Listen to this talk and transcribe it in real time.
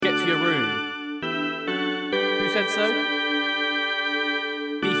said so.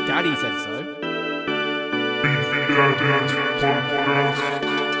 Beef Daddy said so.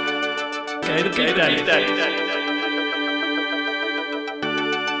 Okay, the Beef Daddy.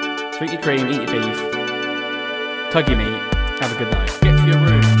 Drink your cream, eat your beef, tug your meat, have a good night. Get to your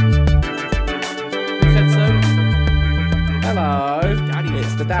room. Who said so? Hello, Daddies.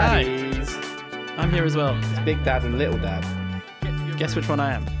 it's the Daddies. I'm here as well. It's Big Dad and Little Dad. Guess which one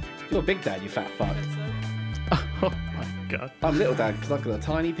I am? You're Big Dad, you fat fuck. Oh my god. I'm Little Dad because I've got a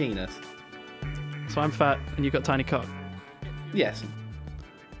tiny penis. So I'm fat and you've got tiny cock. Yes.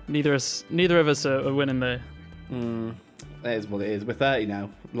 Neither of us are winning the... That is what it is. We're 30 now.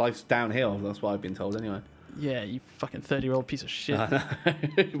 Life's downhill. That's what I've been told anyway. Yeah, you fucking 30-year-old piece of shit. I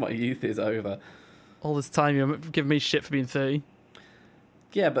know. My youth is over. All this time you're giving me shit for being 30.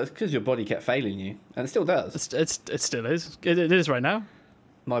 Yeah, but it's because your body kept failing you. And it still does. It still is. It is right now.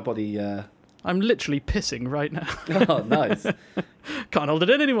 My body... I'm literally pissing right now. Oh, nice. Can't hold it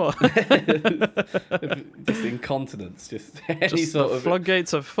in anymore. Just incontinence. Just any Just sort the of...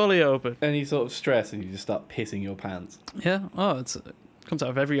 floodgates are fully open. Any sort of stress and you just start pissing your pants. Yeah. Oh, it comes out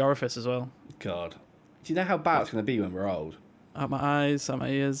of every orifice as well. God. Do you know how bad it's going to be when we're old? Out my eyes, out my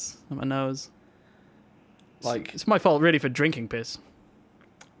ears, out my nose. Like... It's my fault really for drinking piss.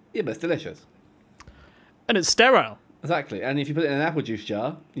 Yeah, but it's delicious. And it's sterile. Exactly. And if you put it in an apple juice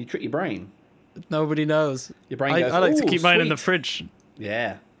jar, you trick your brain. Nobody knows. Your brain goes, I like to "Ooh, keep mine in the sweet." fridge.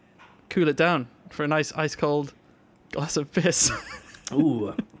 Yeah. Cool it down for a nice ice cold glass of piss.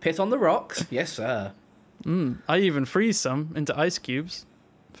 Ooh, piss on the rocks. Yes, sir. I even freeze some into ice cubes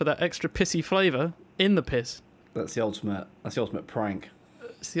for that extra pissy flavour in the piss. That's the ultimate prank.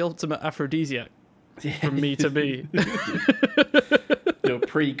 It's the ultimate aphrodisiac from me to be. Your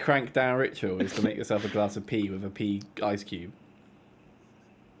pre-crank down ritual is to make yourself a glass of pee with a pee ice cube.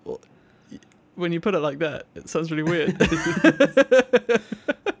 When you put it like that, it sounds really weird.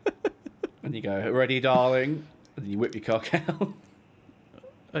 And you go, ready, darling? And you whip your cock out.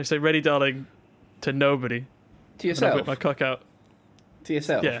 I say, ready, darling, to nobody. To And I yourself? whip my cock out. To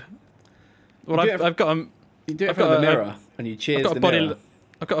yourself? Yeah. Well, You do it I've got You do it I've from got the a- mirror, and you cheers the mirror.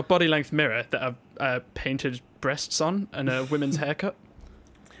 I've got a body length mirror that I've painted breasts on and a women's haircut.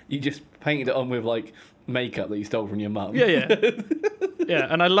 You just painted it on with, like, makeup that you stole from your mum. Yeah. Yeah,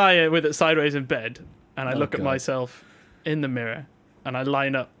 and I lie with it sideways in bed, and I look at God. myself in the mirror, and I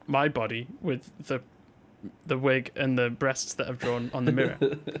line up my body with the wig and the breasts that I've drawn on the mirror.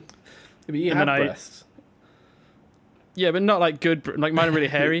 But you And have then breasts. Yeah, but not like good, like mine are really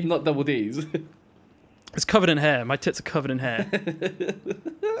hairy. Not double D's. It's covered in hair. My tits are covered in hair.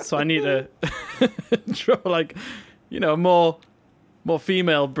 So I need to draw like, more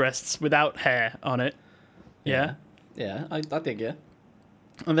female breasts without hair on it. Yeah. Yeah, I dig you.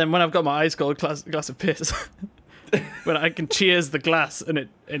 And then when I've got my ice cold glass of piss, when I can cheers the glass and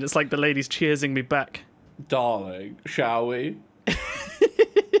it's like the lady's cheersing me back. Darling, shall we?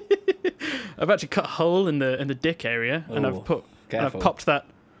 I've actually cut a hole in the dick area and I've careful. popped that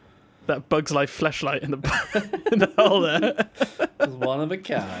Bug's Life fleshlight in the hole there. It's one of a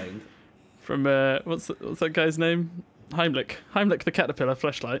kind. From what's that guy's name? Heimlich the caterpillar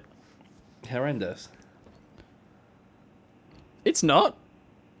fleshlight. Horrendous. It's not.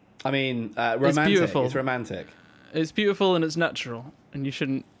 I mean, romantic. It's beautiful. It's romantic. It's beautiful and it's natural, and you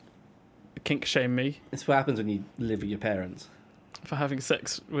shouldn't kink shame me It's what happens when you live with your parents. for having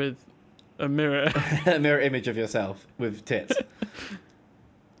sex with a mirror. A mirror image of yourself with tits.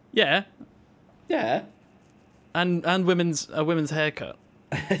 Yeah, Yeah. and a women's haircut.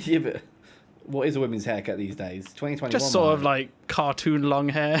 Yeah, but what is a women's haircut these days? 2021. Just sort of like cartoon long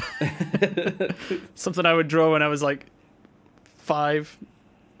hair. Something I would draw when I was like 5.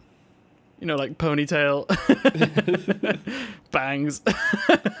 Like ponytail, bangs,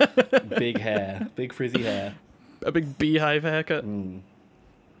 big hair, big frizzy hair. a big beehive haircut. And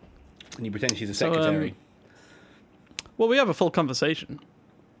you pretend she's a So, secretary. Well, we have a full conversation.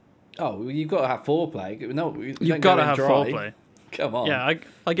 Oh, well, you've got to have foreplay. No, we You've don't got go to in have dry. foreplay. Come on. Yeah,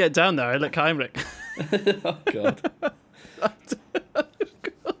 I get down there. I lick Heimlich. Oh, God.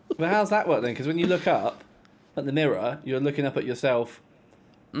 But how's that work then? Because when you look up at the mirror, you're looking up at yourself.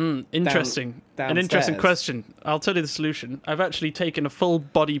 Interesting. An interesting downstairs. question. I'll tell you the solution. I've actually taken a full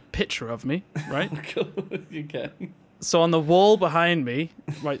body picture of me, right? Okay. So on the wall behind me,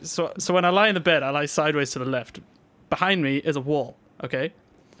 right? So when I lie in the bed, I lie sideways to the left. Behind me is a wall, okay?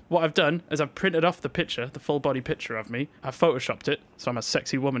 What I've done is I've printed off the picture, the full body picture of me. I've photoshopped it, so I'm a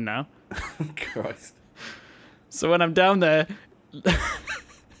sexy woman now. Christ. So when I'm down there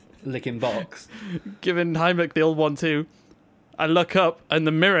Licking box. giving Heimlich the old 1-2, I look up, and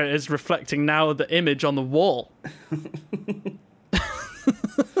the mirror is reflecting now the image on the wall.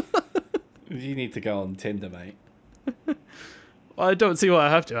 You need to go on Tinder, mate. Well, I don't see why I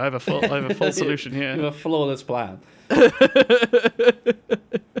have to. I have a full solution You have here. a flawless plan.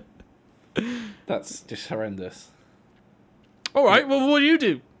 That's just horrendous. All right. Well, what do you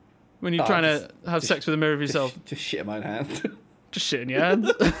do when you're Oh, trying just- to have sex with a mirror of yourself? Just shit in my own hand. Just shit in your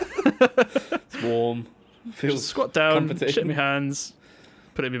hands. It's warm. Feels Just squat down, comforting. shit in my hands,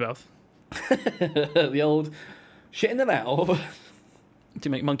 put it in my mouth. The old shit in the mouth. Do you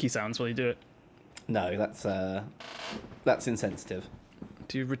make monkey sounds while you do it? No, that's insensitive.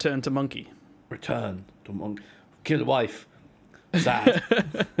 Do you return to monkey? Return to monk. Kill the wife. Sad.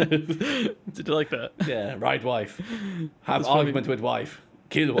 Did you like that? Yeah, ride wife. Have That's argument with wife.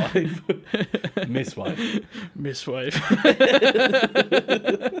 Kill wife. Miss wife. Miss wife.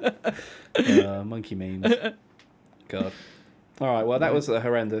 Monkey memes. God. All right. Well, that was a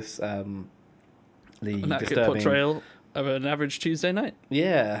horrendous, An accurate disturbing portrayal of an average Tuesday night.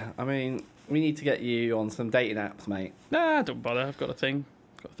 Yeah. I mean, we need to get you on some dating apps, mate. Nah, don't bother. I've got a thing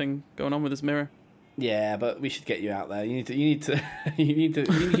going on with this mirror. Yeah, but we should get you out there. You need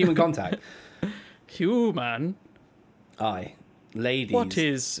human contact. Human. Aye. Ladies. What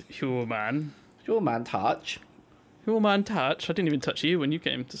is human? Human touch? Human touch. I didn't even touch you when you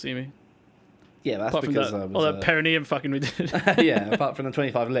came to see me. Yeah, that's Apart from because that, I was. all that perineum fucking we did. Yeah, apart from the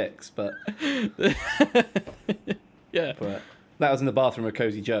 25 licks, but Yeah, that was in the bathroom of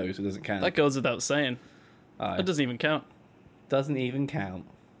Cozy Joe, so it doesn't count. that goes without saying. Aye. That doesn't even count. Doesn't even count.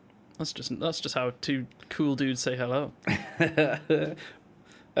 That's just how two cool dudes say hello.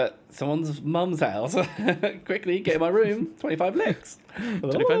 Someone's mum's house. Quickly, get in my room. 25 licks.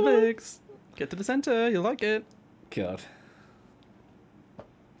 25 legs. Get to the center. You'll like it. God.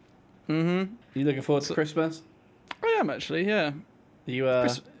 Mm-hmm. You looking forward to Christmas? I am actually. Yeah. You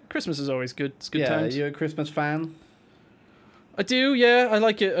Christmas is always good. It's good yeah, times. are you a Christmas fan? I do. Yeah, I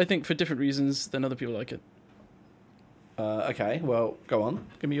like it. I think for different reasons than other people like it. Okay, well, go on.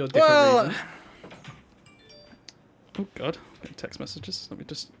 Give me your different reasons. Oh God, text messages. Let me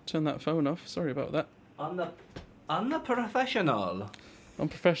just turn that phone off. Sorry about that. I'm the professional.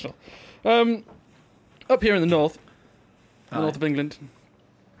 Unprofessional. Up here in the north, north of England,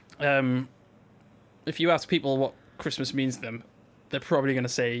 if you ask people what Christmas means to them, they're probably going to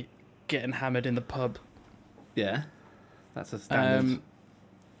say getting hammered in the pub. Yeah, that's a standard.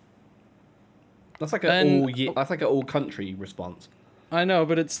 That's like an all country response. I know,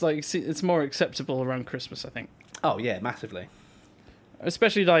 but it's like it's more acceptable around Christmas, I think. Oh yeah, massively.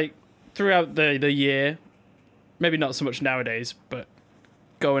 Especially like throughout the year, maybe not so much nowadays, but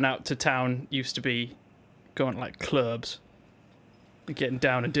going out to town used to be going to like clubs, getting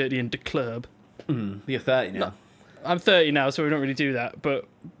down and dirty into club. You're 30 now. No, I'm 30 now, so we don't really do that. But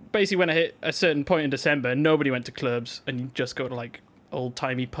basically, when I hit a certain point in December, nobody went to clubs, and you just go to like old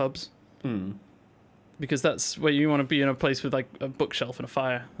timey pubs. Because that's where you want to be, in a place with like a bookshelf and a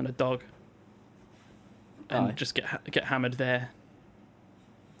fire and a dog, and just get hammered there.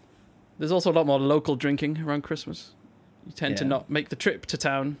 There's also a lot more local drinking around Christmas. You tend to not make the trip to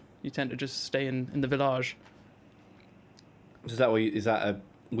town. You tend to just stay in the village. Is that a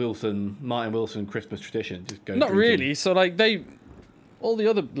Martin Wilson Christmas tradition? Just go. Not drinking? really. So like all the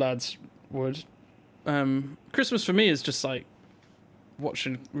other lads would. Christmas for me is just like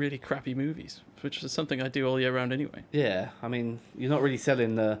watching really crappy movies, which is something I do all year round anyway. Yeah, I mean, you're not really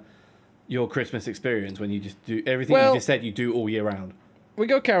selling your Christmas experience when you just do everything you just said you do all year round. We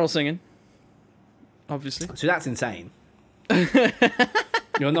go carol singing, obviously. So that's insane.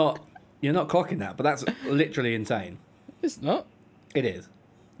 You're not clocking that, but that's literally insane. It's not. It is.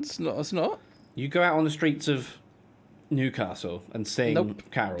 It's not. It's not. You go out on the streets of Newcastle and sing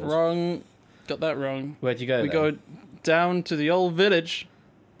carols. Wrong. Got that wrong. Where'd you go? We go down to the old village,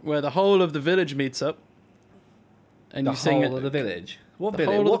 where the whole of the village meets up, and the you sing whole of the village. What the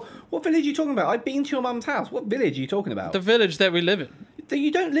village? whole What village are you talking about? I've been to your mum's house. What village are you talking about? the village that we live in.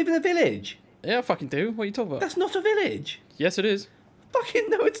 You don't live in a village. Yeah, I fucking do. What are you talking about? That's not a village. Yes, it is. Fucking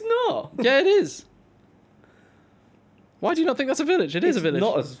no, it's not. Yeah, it is. Why do you not think that's a village? It is a village.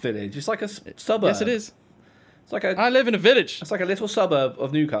 It's not a village. It's like a suburb. Yes, it is. It's like a. I live in a village. It's like a little suburb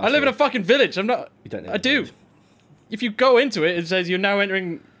of Newcastle. I live in a fucking village. I'm not. You don't live I in a do. village. If you go into it, it says you're now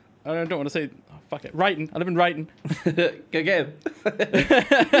entering. I don't want to say. Oh, fuck it. Wrighton. I live in Wrighton. Go get him.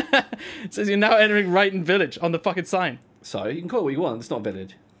 It says you're now entering Wrighton Village on the fucking sign. So you can call it what you want. It's not a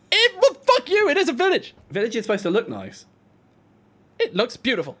village. Well, fuck you. It is a village. Village is supposed to look nice. It looks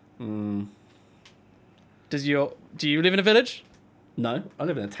beautiful. Do you live in a village? No, I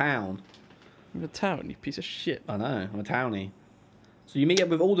live in a town. In a town, you piece of shit. I know. I'm a townie. So you meet up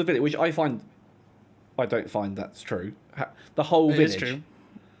with all the village, which I don't find that's true. The whole village. It is true.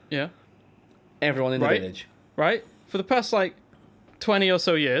 Yeah. Everyone in the village. Right? For the past, 20 or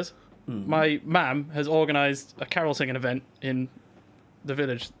so years, my mam has organised a carol singing event in the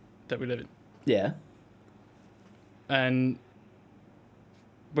village that we live in. Yeah. And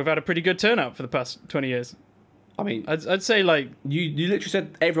we've had a pretty good turnout for the past 20 years. I mean... I'd say, You literally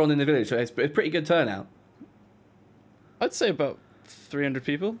said everyone in the village, so it's a pretty good turnout. I'd say about 300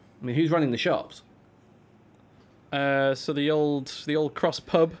 people. I mean, who's running the shops? So the old Cross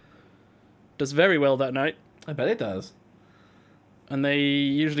pub does very well that night. I bet it does. And they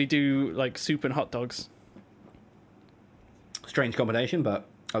usually do, soup and hot dogs. Strange combination, but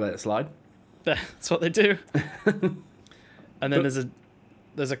I'll let it slide. That's what they do. And then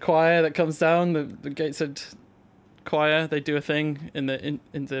there's a choir that comes down, the Gateshead choir. They do a thing in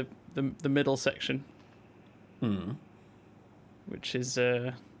the middle section, which is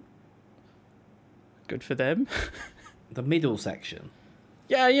good for them. The middle section.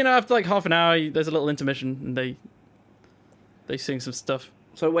 Yeah, after half an hour, there's a little intermission, and they sing some stuff.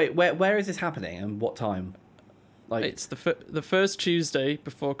 So wait, where is this happening and what time? It's the first Tuesday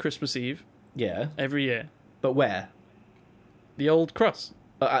before Christmas Eve. Yeah. Every year. But where? The Old Cross.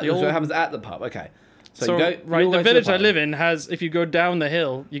 So it happens at the pub. Okay. So you go, the village I live in has, if you go down the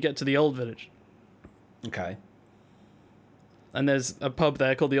hill, you get to the old village. Okay. And there's a pub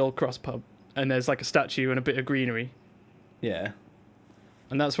there called the Old Cross Pub. And there's a statue and a bit of greenery. Yeah.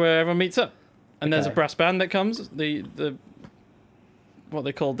 And that's where everyone meets up. And there's a Okay. brass band that comes. The what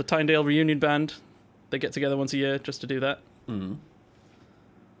they call the Tyndale Reunion Band. They get together once a year just to do that. Mm.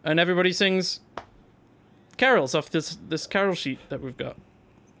 And everybody sings carols off this carol sheet that we've got.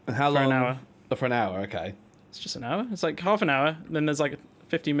 And how For long? an hour. Oh, for an hour, okay. It's just an hour. It's half an hour. And then there's a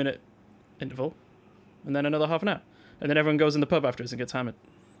 15-minute interval. And then another half an hour. And then everyone goes in the pub afterwards and gets hammered.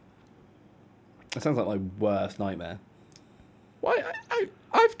 That sounds like my worst nightmare. Why?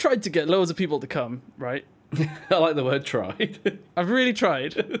 I've tried to get loads of people to come, right? I like the word tried. I've really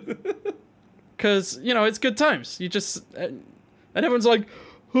tried. Because, it's good times. You just... and everyone's like,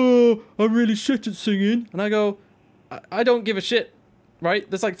 oh, I'm really shit at singing. And I go, I don't give a shit, right?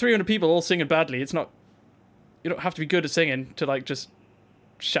 There's 300 people all singing badly. It's not... You don't have to be good at singing to, just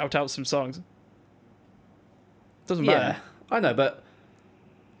shout out some songs. Doesn't matter. Yeah, I know, but...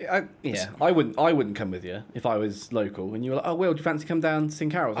 I wouldn't come with you if I was local and you were like, oh, Will, do you fancy come down and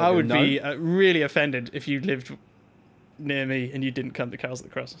sing carols? I would be really offended if you lived near me and you didn't come to Carols at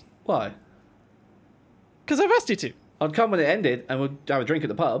the Cross. Why? Because I've asked you to. I'd come when it ended and we'd have a drink at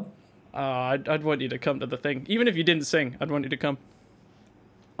the pub. I'd want you to come to the thing. Even if you didn't sing, I'd want you to come.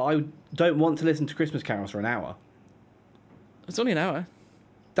 I don't want to listen to Christmas carols for an hour. It's only an hour.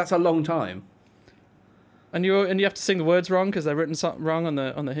 That's a long time. And you have to sing the words wrong because they're written something wrong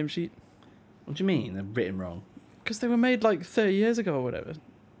on the hymn sheet. What do you mean they're written wrong? Because they were made 30 years ago or whatever.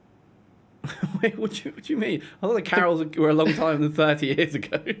 Wait, what do you mean? I thought the carols were a long time than 30 years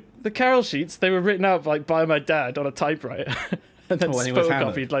ago. The carol sheets, they were written out by my dad on a typewriter and then when he was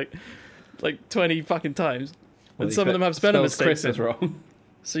photocopied like 20 fucking times. Well, and some of them have spelling spells mistakes. Christmas wrong.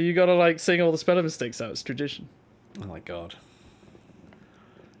 So you gotta sing all the spelling mistakes out. It's tradition. Oh my god.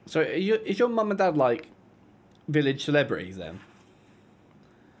 So is your mum and dad village celebrities then?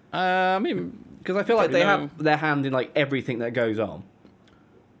 I mean, because I feel like they have their hand in everything that goes on.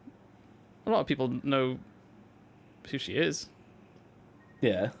 A lot of people know who she is.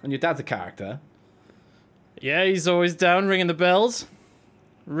 Yeah, and your dad's a character. Yeah, he's always down ringing the bells.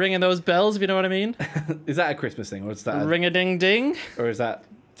 Ringing those bells, if you know what I mean. Is that a Christmas thing, or is that ring-a-ding-ding? Or is that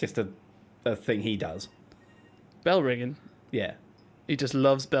just a thing he does? Bell ringing. Yeah. He just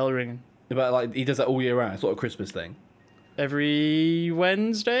loves bell ringing. But he does that all year round, sort of Christmas thing. Every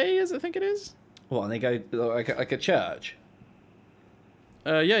Wednesday, I think it is. What? And they go like a church.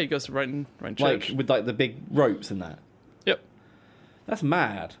 Yeah, he goes to Wrighton Church. With the big ropes and that. Yep. That's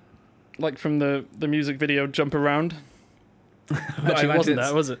mad. From the music video Jump Around. Actually, it wasn't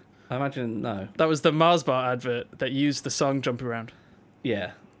that, was it? I imagine, no. That was the Mars Bar advert that used the song Jump Around.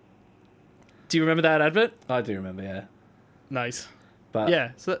 Yeah. Do you remember that advert? I do remember, yeah. Nice. But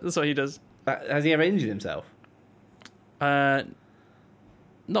yeah, so that's what he does. Has he ever injured himself? Not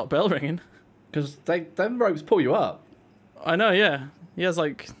bell ringing. Because them ropes pull you up. I know, yeah. He has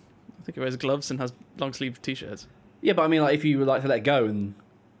I think he wears gloves and has long sleeve t-shirts. Yeah, but I mean, if you would like to let go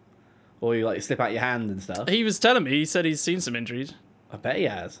or you slip out your hand and stuff. He was telling me, he said he's seen some injuries. I bet he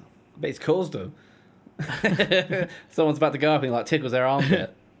has. I bet he's caused them. Someone's about to go up and tickles their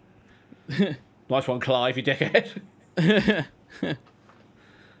armpit. Nice one, Clive, you dickhead.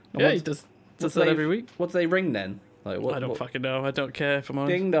 Yeah, he does that every week. What do they ring then? Like what? I don't what? fucking know. I don't care, if I'm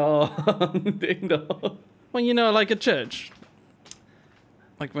honest. Ding dong, ding dong. Well, you know, like a church.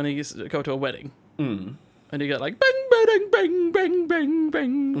 Like when you used to go to a wedding. Mm. And you get like, bang, bang, bang, bang, bang, bang,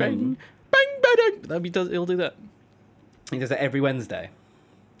 bang, bang, bang. He'll do that. He does that every Wednesday.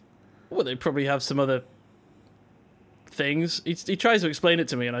 Well, they probably have some other things. He tries to explain it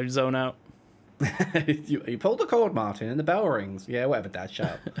to me and I zone out. you pulled the cord, Martin, and the bell rings. Yeah, whatever, Dad,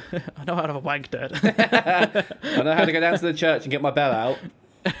 shut up. I know how to wank, Dad. I know how to go down to the church and get my bell out.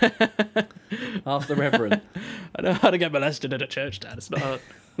 Ask the Reverend. I know how to get molested at a church, Dad. It's not hard.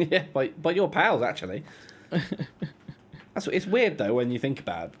 Yeah, by your pals, actually. It's weird, though, when you think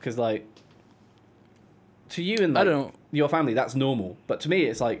about it, because, like, to you and like, your family, that's normal. But to me,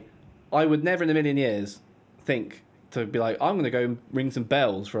 it's like, I would never in a million years think to be like, I'm going to go and ring some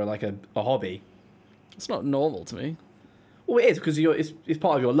bells for, like, a hobby. It's not normal to me. Well, it is, because it's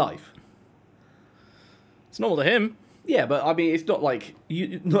part of your life. It's normal to him. Yeah, but, I mean, it's not like,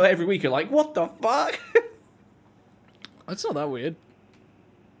 not every week you're like, what the fuck? It's not that weird.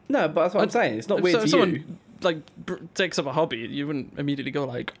 No, but that's what I'm saying. It's not weird to someone, you. Like, takes up a hobby, you wouldn't immediately go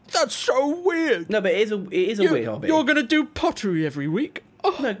like, that's so weird. No, but it is a weird hobby. You're going to do pottery every week?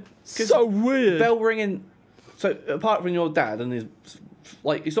 Oh, No, so weird. Bell ringing. So apart from your dad and his,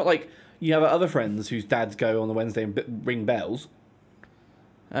 like, it's not like you have other friends whose dads go on the Wednesday and ring bells.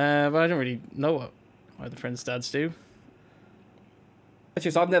 But I don't really know what my other friends' dads do. It's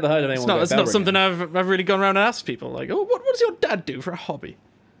just I've never heard of anyone. It's not something I've really gone around and asked people. Like, oh, what does your dad do for a hobby?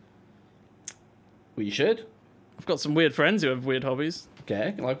 Well, you should. I've got some weird friends who have weird hobbies.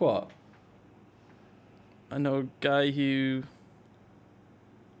 Okay, like what? I know a guy who...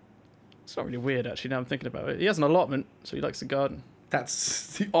 It's not really weird, actually, now I'm thinking about it. He has an allotment, so he likes to garden.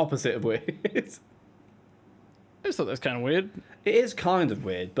 That's the opposite of weird. I just thought that was kind of weird. It is kind of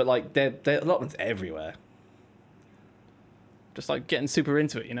weird, but like there allotments everywhere. Just like getting super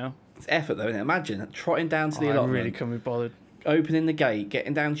into it, you know? It's effort though, isn't it? Imagine trotting down to the I allotment, really couldn't be bothered. opening the gate,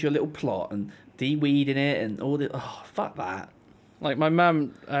 getting down to your little plot and de-weeding it and all the... Oh, fuck that. Like, my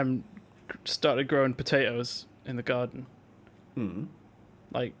mum started growing potatoes in the garden. Hmm.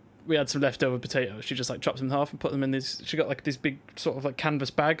 Like, we had some leftover potatoes. She just, like, chopped them in half and put them in these... She got, like, these big sort of, like,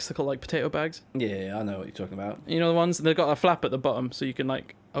 canvas bags. They're called, like, potato bags. Yeah, I know what you're talking about. You know the ones? They've got a flap at the bottom, so you can,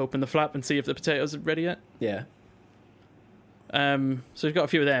 like, open the flap and see if the potatoes are ready yet. Yeah. So we've got a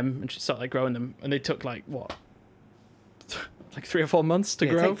few of them, and she started, like, growing them. And they took, like, what? Like 3 or 4 months to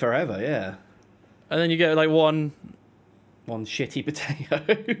grow. It take forever, yeah. And then you get, like, one shitty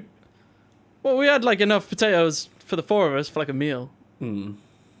potato. Well, we had, like, enough potatoes for the 4 of us for, like, a meal. Hmm.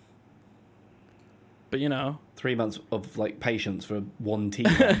 But, you know... 3 months of, like, patience for one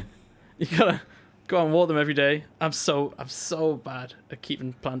teaspoon. You gotta go out and water them every day. I'm so bad at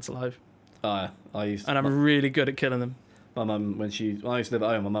keeping plants alive. I'm really good at killing them. My mum, when I used to live at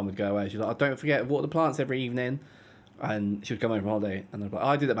home, my mum would go away. She's like, oh, don't forget, water the plants every evening. And she would come home from holiday. And I'd be like,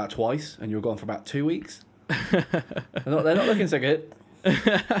 I did it about twice, and you were gone for about 2 weeks. they're not looking so good.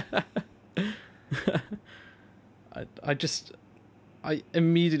 I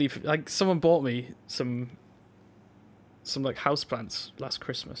immediately, like, someone bought me some like houseplants last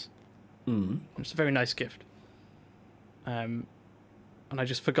Christmas. Mm. It's a very nice gift. And I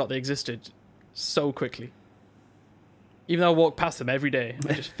just forgot they existed so quickly. Even though I walk past them every day,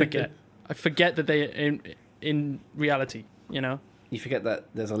 I just forget. I forget that they are in reality, you know? You forget that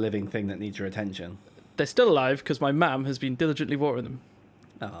there's a living thing that needs your attention. They're still alive because my mum has been diligently watering them.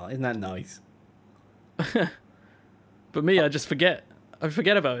 Oh, isn't that nice? But me, I just forget. I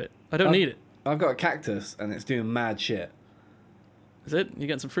forget about it. I don't need it. I've got a cactus and it's doing mad shit. Is it? You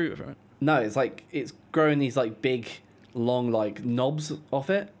getting some fruit from it? No, it's like it's growing these like big, long like knobs off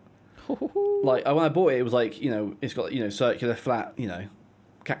it. Like when I bought it, it was like, you know, it's got, you know, circular flat, you know,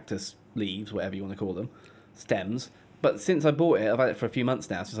 cactus leaves, whatever you want to call them, stems. But since I bought it, I've had it for a few months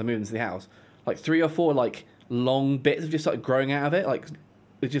now since I moved into the house. Like 3 or 4 like long bits have just started growing out of it. Like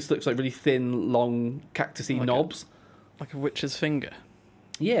it just looks like really thin, long cactusy like knobs. Like a witch's finger.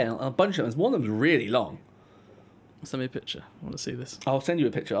 Yeah, a bunch of them. One of them's really long. Send me a picture. I want to see this. I'll send you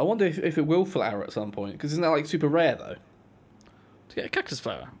a picture. I wonder if it will flower at some point, because isn't that like super rare though? To get a cactus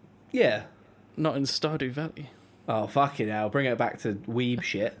flower? Yeah. Not in Stardew Valley. Oh, fucking hell. Bring it back to weeb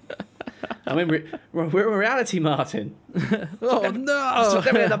shit. I mean, we're in reality, Martin. Oh, no! It's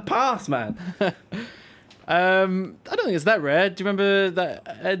in the past, man. I don't think it's that rare. Do you remember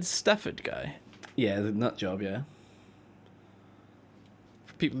that Ed Stafford guy? Yeah, the nut job, yeah.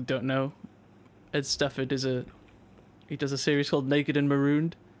 For people who don't know, Ed Stafford he does a series called Naked and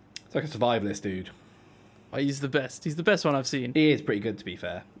Marooned. It's like a survivalist dude. Oh, he's the best. He's the best one I've seen. He is pretty good, to be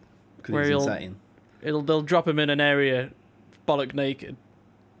fair. Because he's insane. they'll drop him in an area, bollock naked,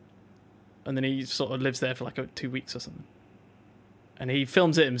 and then he sort of lives there for like 2 weeks or something. And he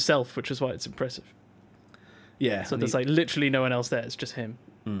films it himself, which is why it's impressive. Yeah. So there's like literally no one else there. It's just him.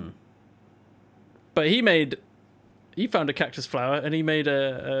 Mm. But he found a cactus flower, and he made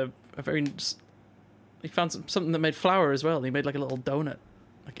he found something that made flour as well. He made like a little donut,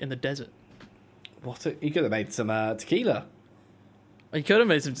 like in the desert. He could have made some tequila. He could have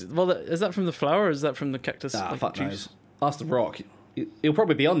made some. Well, is that from the flower, or is that from the cactus? Nah, like, fuck juice? knows. Ask the Rock. He'll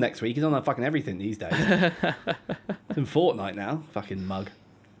probably be on next week. He's on fucking everything these days. It's in Fortnite now. Fucking mug.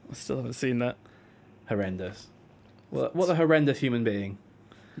 I still haven't seen that. Horrendous. What a horrendous human being.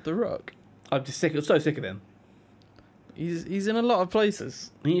 The Rock. I'm so sick of him. He's in a lot of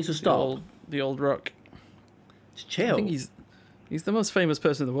places. He needs to stop. The old Rock. Just chill. I think he's the most famous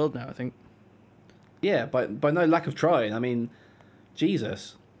person in the world now, I think. Yeah, by no lack of trying. I mean,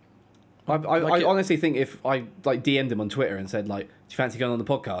 Jesus. I honestly think if I like DM'd him on Twitter and said like, "Do you fancy going on the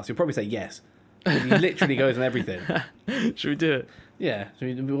podcast?" He'll probably say yes. He literally goes on everything. Should we do it? Yeah,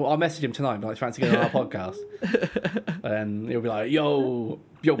 I'll message him tonight. But like, fancy going on our podcast? And he'll be like, "Yo,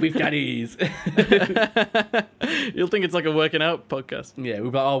 beef daddies." You'll think it's like a working out podcast. Yeah,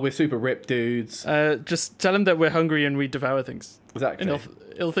 we'll be like, "Oh, we're super ripped dudes." Just tell him that we're hungry and we devour things. Exactly. And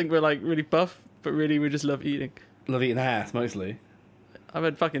he'll think we're like really buff, but really we just love eating. Love eating ass mostly. I've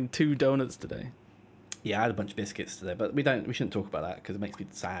had fucking 2 donuts today. Yeah, I had a bunch of biscuits today, but we shouldn't talk about that because it makes me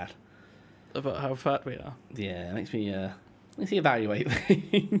sad. About how fat we are. Yeah, it makes me evaluate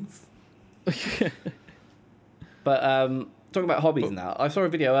things. But talking about hobbies now, I saw a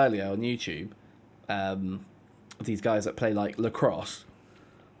video earlier on YouTube of these guys that play like lacrosse,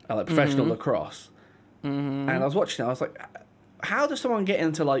 like professional lacrosse, and I was watching it. I was like, how does someone get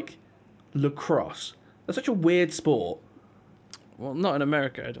into like lacrosse? It's such a weird sport. Well, not in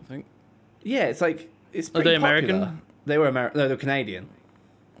America, I don't think. Yeah, it's like it's. Are they popular. American? They were American. No, they were Canadian.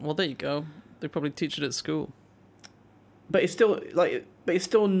 Well, there you go. They probably teach it at school. But it's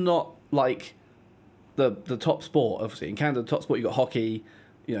still not like the top sport. Obviously, in Canada, the top sport you got hockey.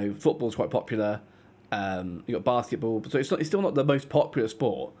 You know, football's quite popular. You got basketball, so it's still not the most popular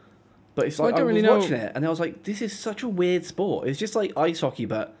sport. But it's like I was watching it, and I was like, this is such a weird sport. It's just like ice hockey,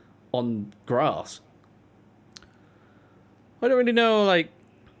 but on grass. I don't really know like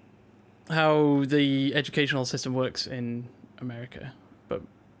how the educational system works in America, but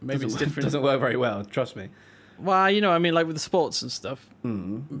maybe it's different. Doesn't work very well, trust me. Well, you know, I mean, like with the sports and stuff.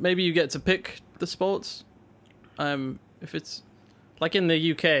 Maybe you get to pick the sports. If it's like in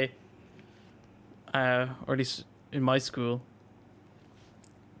the UK, or at least in my school,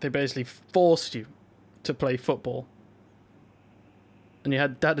 they basically forced you to play football, and you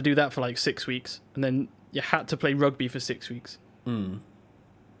had to do that for like 6 weeks, and then you had to play rugby for 6 weeks. And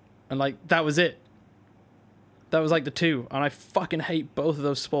like that was it. That was like the 2, and I fucking hate both of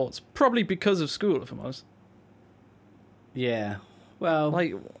those sports. Probably because of school, if I'm honest. Yeah, well,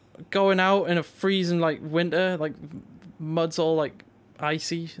 like going out in a freezing like winter, like mud's all like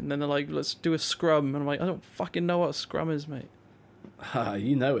icy, and then they're like, "Let's do a scrum," and I'm like, "I don't fucking know what a scrum is, mate."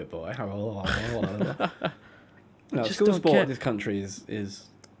 You know it, boy. No, just school don't sport get- in this country is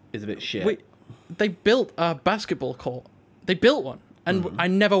a bit shit. Wait, they built a basketball court. They built one, and I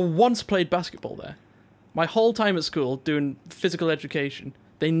never once played basketball there. My whole time at school doing physical education,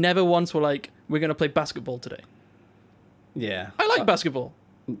 they never once were like, "We're going to play basketball today." Yeah, I like basketball.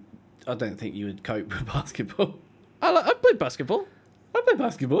 I don't think you would cope with basketball. I played basketball. I play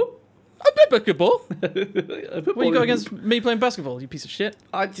basketball. I played basketball. Football What you got is- against me playing basketball, you piece of shit?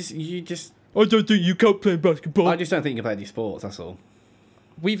 I don't think you can't play basketball. I just don't think you can play any sports. That's all.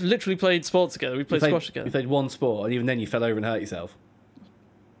 We've literally played sports together. We played squash together. You played one sport, and even then you fell over and hurt yourself.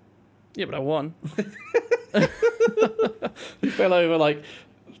 Yeah, but I won. You fell over like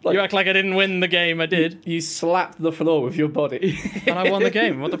You act like I didn't win the game. I did. you slapped the floor with your body. And I won the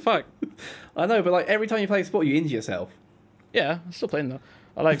game. What the fuck? I know, but like every time you play a sport, you injure yourself. Yeah, I'm still playing though.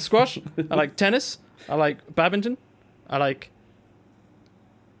 I like squash. I like tennis. I like badminton. I like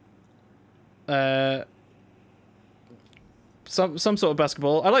some sort of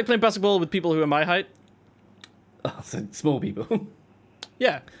basketball. I like playing basketball with people who are my height. Oh, so small people.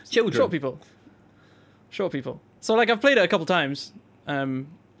 Yeah, Children. short people. So like I've played it a couple times,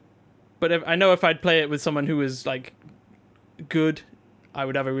 but I know if I'd play it with someone who was like good, I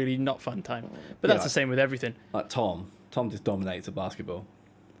would have a really not fun time. But that's Yeah. the same with everything. Like Tom. Tom just dominates at basketball.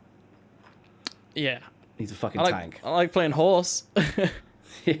 Yeah, He's a fucking I like tank. I like playing horse.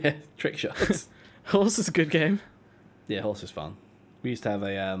 Yeah, trick shots. Horse is a good game. Yeah, horse is fun. We used to have a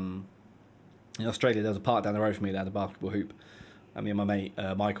in Australia. There was a park down the road from me that had a basketball hoop, And me and my mate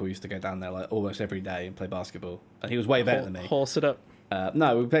Michael used to go down there like almost every day and play basketball. And he was way better than me. Horse it up.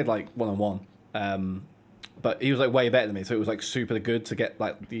 No, we played like 1-on-1. But he was like way better than me, so it was like super good to get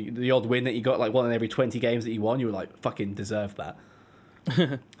like the odd win that you got, like one in every 20 games that you won. You were like, fucking deserved that.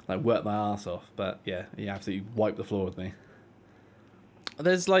 Like worked my ass off. But yeah, he absolutely wiped the floor with me.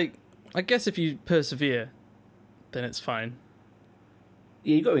 There's like, I guess if you persevere, then it's fine.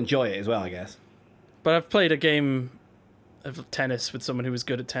 Yeah, you got to enjoy it as well, I guess. But I've played a game of tennis with someone who was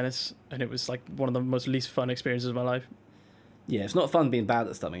good at tennis, and it was like one of the most least fun experiences of my life. Yeah, it's not fun being bad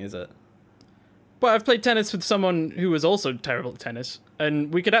at something, is it? But I've played tennis with someone who was also terrible at tennis,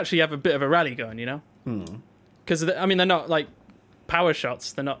 and we could actually have a bit of a rally going, you know? Because, I mean, they're not, like, power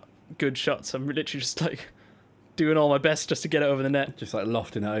shots. They're not good shots. I'm literally just, like, doing all my best just to get it over the net. Just, like,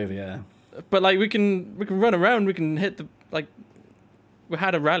 lofting it over, yeah. But, like, we can run around. We can hit the, like... We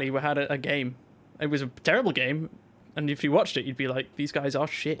had a rally. We had a game. It was a terrible game, and if you watched it, you'd be like, these guys are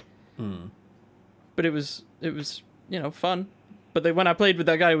shit. But it was, you know, fun. But when I played with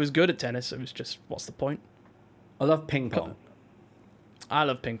that guy who was good at tennis, it was just, what's the point? I love ping pong. I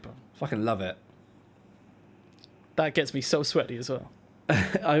love ping pong. Fucking love it. That gets me so sweaty as well.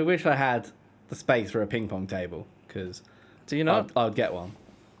 I wish I had the space for a ping pong table, because Do you not? I would get one.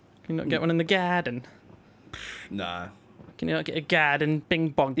 Can you not get one in the garden? Nah. Can you not get a garden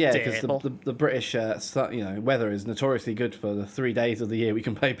ping pong Yeah, table? because the British weather is notoriously good for the 3 days of the year we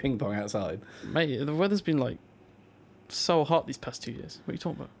can play ping pong outside. Mate, the weather's been like so hot these past 2 years. What are you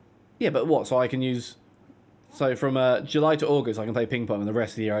talking about? Yeah, but what? So I can use... So from July to August I can play ping pong and the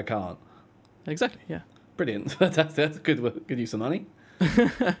rest of the year I can't. Exactly, yeah. Brilliant. That's good use of money.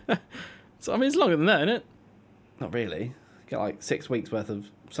 So, I mean, it's longer than that, isn't it? Not really. Get like 6 weeks worth of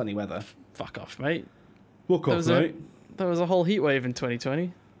sunny weather. Fuck off, mate. Walk off, mate. There was a whole heat wave in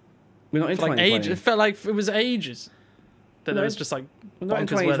 2020. We're not in For like 2020. ages. It felt like it was ages. That there No, was just like We're not in bonkers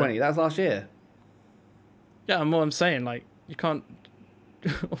 2020. weather. That was last year. Yeah, and what I'm saying, like, you can't...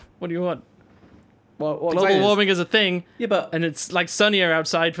 What do you want? Well, what I'm Global saying is- warming is a thing, Yeah, but and it's like sunnier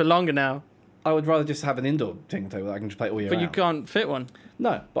outside for longer now. I would rather just have an indoor ping table that I can just play all year But round. you can't fit one.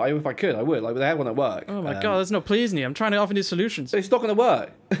 No, but if I could, I would. Like, they had one at work. Oh my god, there's no pleasing you. I'm trying to offer you solutions. It's not going to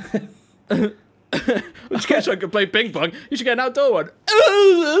work. Which case I could play ping pong. You should get an outdoor one.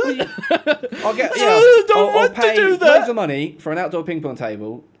 I'll get. Yeah, I'll pay do that. loads of money for an outdoor ping pong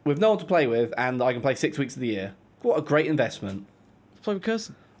table with no one to play with, and I can play 6 weeks of the year. What a great investment! Play with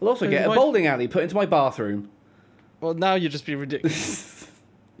cousin. I'll also Play get a with wife. bowling alley put into my bathroom. Well, now you're just being ridiculous.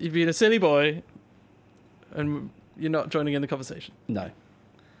 You've been a silly boy, and you're not joining in the conversation. No,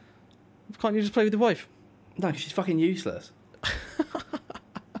 Can't you just play with your wife? no, she's fucking useless.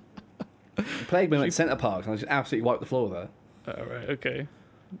 I played when we went to Centre Park, and I just absolutely wiped the floor with her. Oh, right, okay.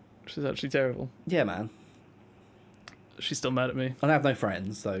 She's actually terrible. Yeah, man. She's still mad at me. I have no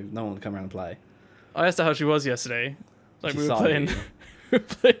friends, so no one would come around and play. I asked her how she was yesterday. Like, She we were sighed playing, at you. we were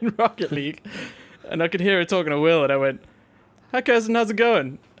playing Rocket League, and I could hear her talking to Will, and I went, "Hi, cousin, how's it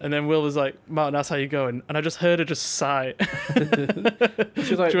going?" And then Will was like, "Martin, that's how you going?" And I just heard her just sigh.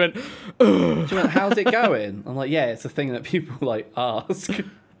 She was like, She went, "How's it going?" I'm like, "Yeah, it's a thing that people like ask."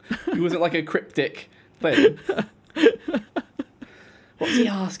 It wasn't like a cryptic thing. What's he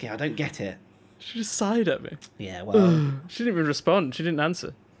asking? I don't get it. she just sighed at me. Yeah, well, She didn't even respond. She didn't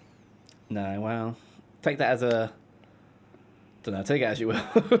answer. no, well, take that as a. Don't know. Take it as you will.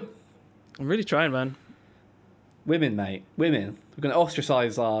 I'm really trying, man. Women, mate, women. We're going to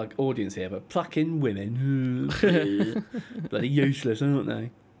ostracise our audience here, but plucking women, bloody useless, aren't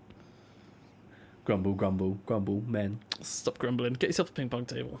they? Grumble, grumble, grumble, men. Stop grumbling. Get yourself a ping pong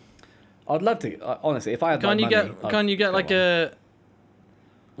table. I'd love to. Honestly, if I had Can't like you money, get? I'd Can't you get like one. a?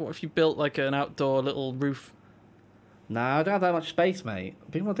 What if you built like an outdoor little roof? Nah, I don't have that much space, mate.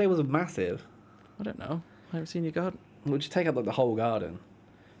 Ping pong tables are massive. I don't know. I haven't seen your garden. It would just take up like the whole garden.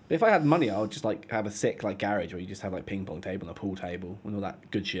 But if I had money, I would just like have a sick like garage where you just have like ping pong table and a pool table and all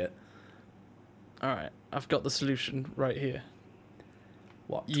that good shit. All right, I've got the solution right here.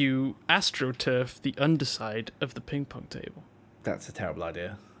 What? You astroturf the underside of the ping pong table. That's a terrible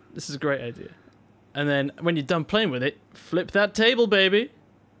idea. This is a great idea. And then when you're done playing with it, flip that table, baby.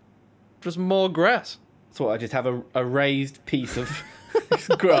 Just more grass. So I just have a raised piece of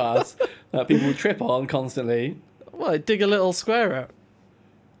grass that people would trip on constantly. Well, dig a little square out.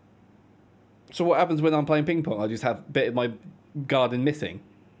 So what happens when I'm playing ping pong? I just have a bit of my garden missing.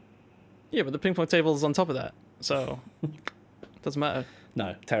 Yeah, but the ping pong table's on top of that, so doesn't matter.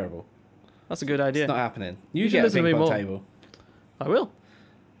 No, terrible. That's a good idea. It's not happening. You should get a listen to ping me pong more. table. I will.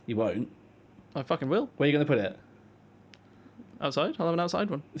 You won't. I fucking will. Where are you going to put it? Outside? I'll have an outside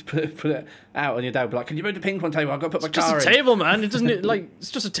one. Just put it out, and your dad will be like, "Can you move the ping pong table? I've got to put my It's just car a in." table, man. It doesn't like.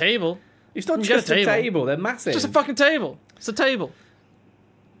 It's just a table. It's not You just get a a table. table. They're massive. It's just a fucking table. It's a table.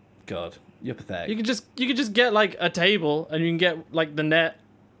 God, you're pathetic. You can just get like a table, and you can get like the net,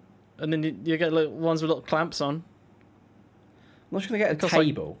 and then you get like ones with little clamps on. I'm not just gonna get a Costs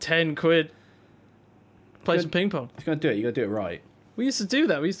table. like £10. Play Good. some ping pong. If you're gonna do it, you gotta do it right. We used to do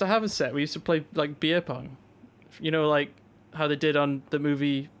that. We used to have a set. We used to play like beer pong. You know, like how they did on the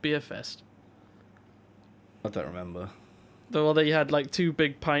movie Beer Fest. I don't remember. Well, they had like 2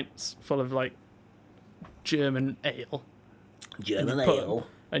 big pints full of like German ale. German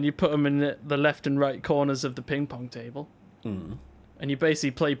And you put them in the left and right corners of the ping pong table. Mm. And you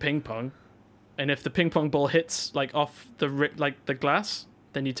basically play ping pong. And if the ping pong ball hits like off the glass,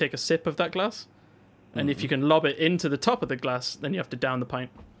 then you take a sip of that glass. And if you can lob it into the top of the glass, then you have to down the pint.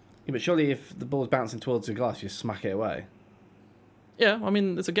 Yeah, but surely if the ball's bouncing towards the glass, you just smack it away. Yeah, I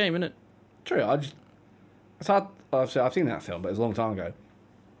mean, it's a game, isn't it? True. It's hard. Obviously, I've seen that film, but it was a long time ago.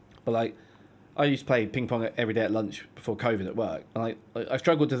 But like, I used to play ping pong every day at lunch before COVID at work, and I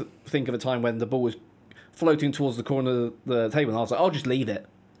struggled to think of a time when the ball was floating towards the corner of the table, and I was like, I'll just leave it.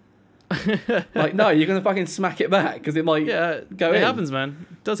 Like, no, you're gonna fucking smack it back because it might go it in. happens, man.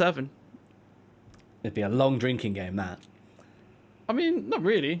 It does happen. It'd be a long drinking game. That I mean, not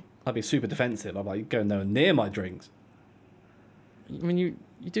really. I'd be super defensive. I'd be like, go nowhere near my drinks. I mean, you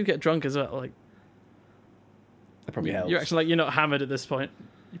do get drunk as well. Like, That probably helps. you're actually like you're not hammered at this point.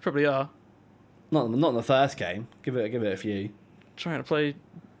 You probably are. Not in the first game. Give it a few. Trying to play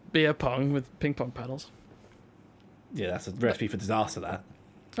beer pong with ping pong paddles. Yeah, that's a recipe for disaster. That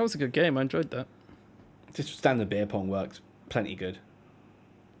That was a good game. I enjoyed that. just standard beer pong works plenty good.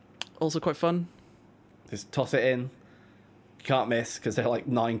 Also quite fun. Just toss it in. You can't miss because they're like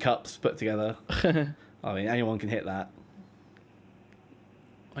 9 cups put together. I mean, anyone can hit that.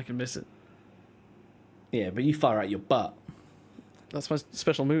 I can miss it. Yeah, but you fire out your butt. That's my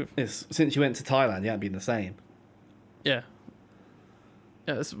special move. Since you went to Thailand, you haven't been the same. Yeah.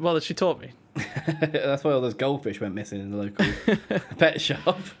 Yeah, well, she taught me. That's why all those goldfish went missing in the local pet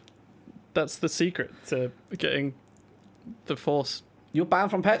shop. That's the secret to getting the force. You're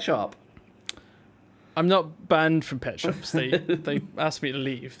banned from pet shop. I'm not banned from pet shops. They asked me to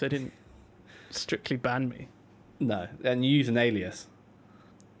leave. They didn't strictly ban me. No, and you use an alias.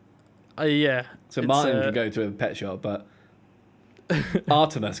 Yeah. So Martin can go to a pet shop, but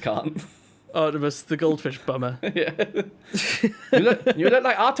Artemis can't. Artemis, the goldfish bummer. Yeah. You look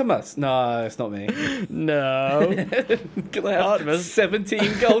like Artemis. No, it's not me. No. Can I have Artemis.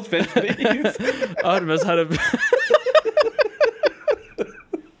 17 goldfish, please? Artemis had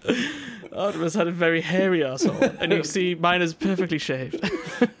a very hairy arsehole, and you can see mine is perfectly shaved.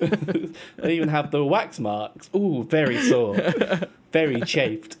 They even have the wax marks. Ooh, very sore. Very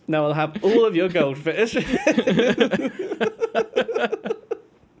chafed. Now I'll have all of your goldfish.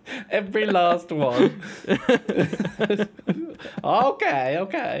 Every last one. Okay.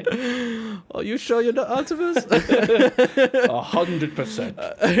 Are you sure you're not Artemis?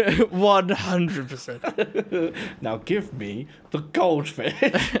 100%. 100%. Now give me the goldfish.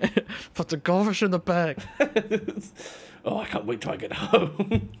 Put the goldfish in the bag. Oh, I can't wait till I get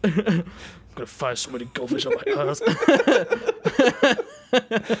home. I'm gonna fire so many goldfish on my ass.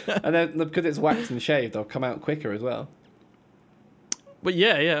 And then because it's waxed and shaved, they'll come out quicker as well. But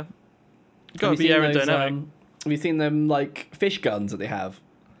yeah. You gotta Have be you seen aerodynamic. have you seen them like fish guns that they have?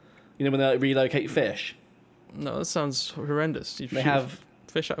 You know when they like, relocate fish. No, that sounds horrendous. You They shoot have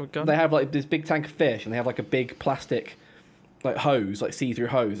fish out of a gun. they have like this big tank of fish, and they have like a big plastic like hose, like see-through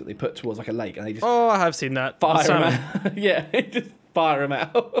hose that they put towards like a lake, and they just Oh, I have seen that. fire them Salmon. out. Yeah, just fire them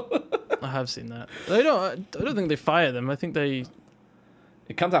out. I have seen that. I don't think they fire them. I think they.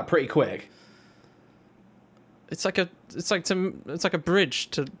 It comes out pretty quick. It's like a bridge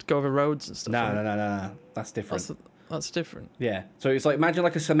to go over roads and stuff. No. That's different. That's different. Yeah. So it's like imagine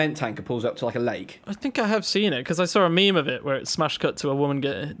like a cement tanker pulls up to like a lake. I think I have seen it because I saw a meme of it where it smash cut to a woman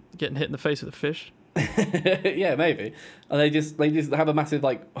getting hit in the face with a fish. Yeah, maybe. And they just have a massive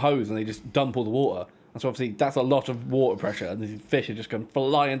like hose and they just dump all the water. And so obviously that's a lot of water pressure, and these fish are just going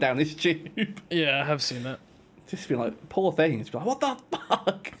flying down this tube. Yeah, I have seen that. Just be like, poor things. Be like, what the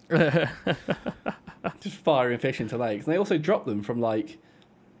fuck? Just firing fish into lakes. And they also drop them from like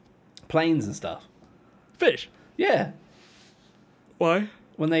planes and stuff. Fish? Yeah. Why?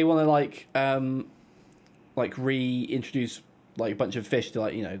 When they want to like reintroduce like a bunch of fish to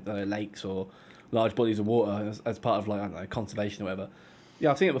like, you know, lakes or large bodies of water as part of like, I don't know, conservation or whatever. Yeah,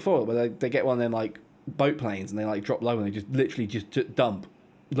 I've seen it before where they get one of them like boat planes and they like drop low and they just literally just dump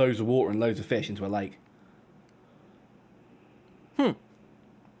loads of water and loads of fish into a lake.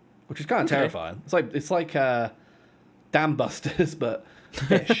 Which is kind of terrifying. It's like Dam Busters, but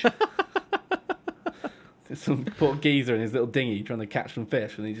fish. There's some poor geezer in his little dinghy trying to catch some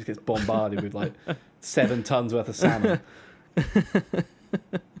fish, and he just gets bombarded with like 7 tons worth of salmon.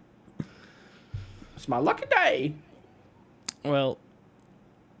 It's my lucky day. Well,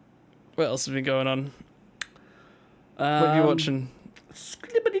 what else has been going on? What are you watching?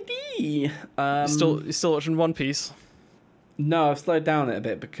 You You still watching One Piece? No, I've slowed down it a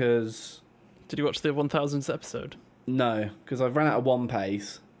bit because... Did you watch the 1000th episode? No, because I've run out of One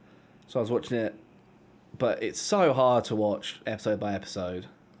Piece, so I was watching it, but it's so hard to watch episode by episode.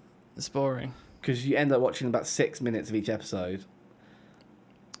 It's boring. Because you end up watching about 6 minutes of each episode.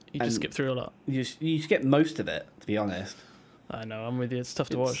 You just skip through a lot. You skip most of it, to be honest. I know, I'm with you. It's tough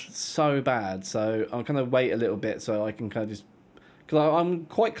to watch. It's so bad, so I'm kind of wait a little bit so I can kind of just... Because I'm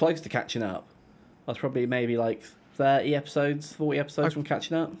quite close to catching up. I was probably maybe like 30 episodes, 40 episodes from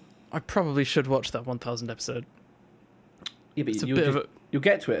catching up. I probably should watch that 1000 episode. Yeah, but you'll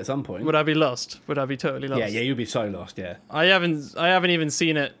get to it at some point. Would I be lost? Would I be totally lost? Yeah, you'll be so lost, yeah. I haven't even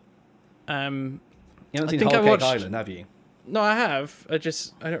seen it. You haven't seen Whole Cake Island, have you? No, I have. I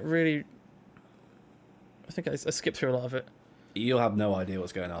don't really... I think I skipped through a lot of it. You'll have no idea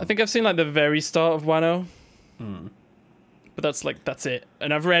what's going on. I think I've seen like the very start of Wano. But that's it.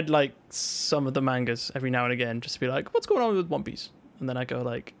 And I've read like some of the mangas every now and again just to be like, what's going on with One Piece? And then I go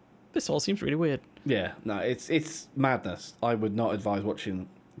like, this all seems really weird. Yeah, no, it's madness. I would not advise watching.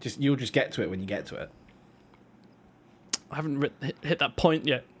 You'll just get to it when you get to it. I haven't hit that point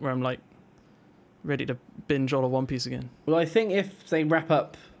yet where I'm like ready to binge all of One Piece again. Well, I think if they wrap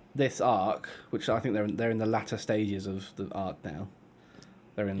up this arc, which I think they're in the latter stages of the arc now,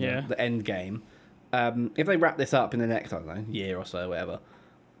 they're in the end game. If they wrap this up in the next, I don't know, year or so, whatever,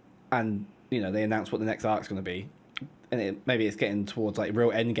 and they announce what the next arc's going to be, and maybe it's getting towards like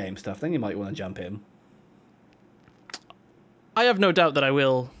real end game stuff, then you might want to jump in. I have no doubt that I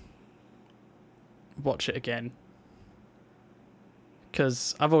will watch it again,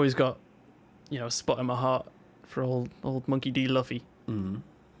 because I've always got a spot in my heart for old Monkey D. Luffy.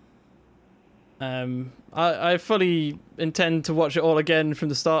 I fully intend to watch it all again from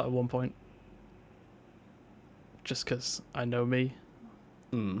the start at one point. Just because I know me.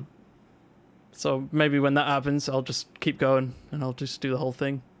 So maybe when that happens, I'll just keep going and I'll just do the whole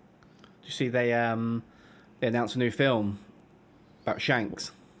thing. Do you see they announced a new film about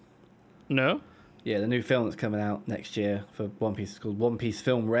Shanks? No? Yeah, the new film that's coming out next year for One Piece is called One Piece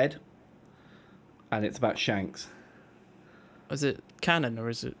Film Red. And it's about Shanks. Is it canon or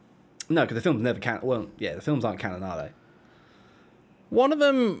is it... No, because the film's never canon. Well, yeah, the films aren't canon, are they? One of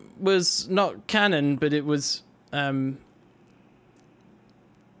them was not canon, but it was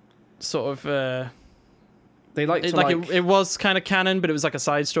sort of... They like to it was kind of canon, but it was like a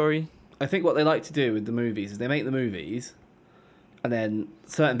side story. I think what they like to do with the movies is they make the movies, and then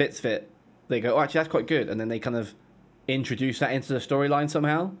certain bits of it, they go, oh, actually, that's quite good, and then they kind of introduce that into the storyline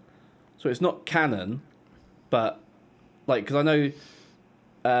somehow. So it's not canon, but like, because I know,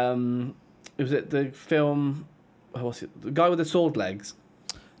 was it the film? What's it? The guy with the sword legs.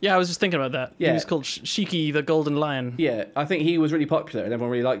 Yeah, I was just thinking about that. Yeah. He was called Shiki the Golden Lion. Yeah, I think he was really popular and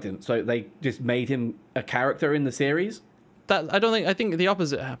everyone really liked him. So they just made him a character in the series. I think the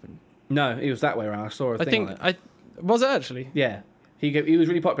opposite happened. No, he was that way around. I saw a thing on it. Was it actually? Yeah, he was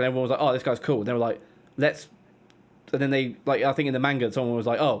really popular. Everyone was like, "Oh, this guy's cool." And they were like, "Let's." And then they I think in the manga, someone was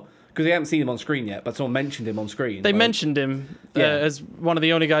like, "Oh." Because they haven't seen him on screen yet, but someone mentioned him on screen. They mentioned him as one of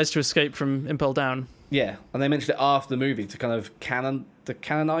the only guys to escape from Impel Down. Yeah, and they mentioned it after the movie to kind of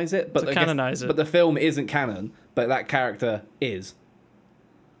canonize it. But canonize it. But the film isn't canon, but that character is.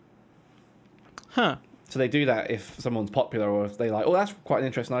 Huh. So they do that if someone's popular or if they like, oh, that's quite an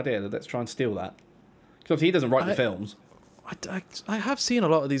interesting idea. Let's try and steal that. Because obviously he doesn't write the films. I have seen a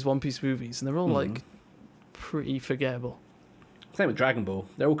lot of these One Piece movies, and they're all like pretty forgettable. Same with Dragon Ball.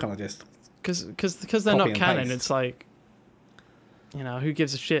 They're all kind of just... Because they're not canon, it's like... who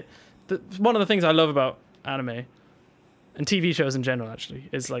gives a shit? One of the things I love about anime, and TV shows in general, actually,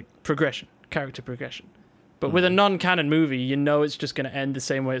 is like progression, character progression. But with a non-canon movie, it's just going to end the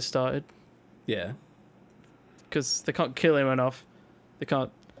same way it started. Yeah. Because they can't kill anyone off. They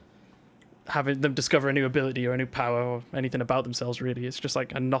can't have them discover a new ability or a new power or anything about themselves, really. It's just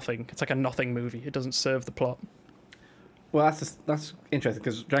like a nothing. It's like a nothing movie. It doesn't serve the plot. Well, that's interesting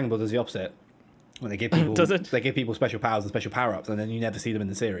because Dragon Ball does the opposite. When they give people, they give people special powers and special power-ups, and then you never see them in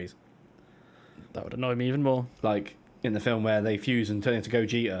the series. That would annoy me even more. Like in the film where they fuse and turn into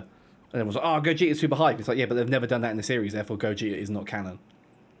Gogeta, and everyone's like, "Oh, Gogeta's super hype." It's like, yeah, but they've never done that in the series, therefore Gogeta is not canon.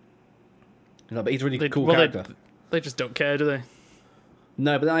 But he's a really cool character. They just don't care, do they?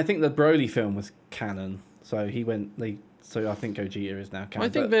 No, but then I think the Broly film was canon, so he went. So I think Gogeta is now canon. Well, I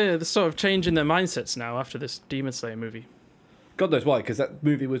think they're sort of changing their mindsets now after this Demon Slayer movie. God knows why, because that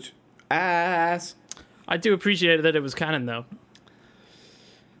movie was ass. I do appreciate that it was canon, though.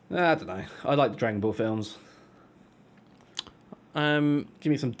 I don't know. I like the Dragon Ball films. Give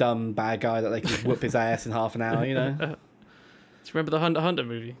me some dumb bad guy that they can whoop his ass in half an hour, you know? Do you remember the Hunter x Hunter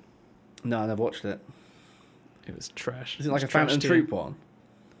movie? No, I never watched it. It was trash. Is it like was a Phantom trash Troop one?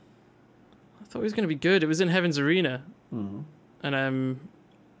 I thought it was going to be good. It was in Heaven's Arena. Mm. And,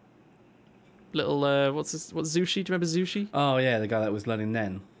 little, what's Zushi? Do you remember Zushi? Oh, yeah, the guy that was learning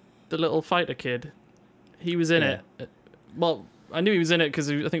Nen. The little fighter kid. He was in it. Well, I knew he was in it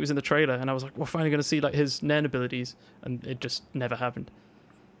because I think it was in the trailer, and I was like, we're finally going to see like his Nen abilities, and it just never happened.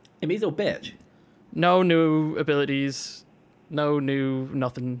 He's a little bitch. No new abilities, no new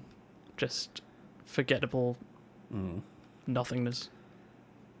nothing, just forgettable nothingness.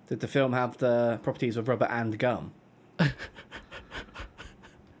 Did the film have the properties of rubber and gum?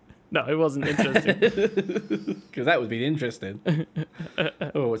 No, it wasn't interesting. Because that would be interesting.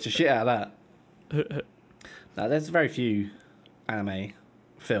 Oh, what's the shit out of that? No, there's very few anime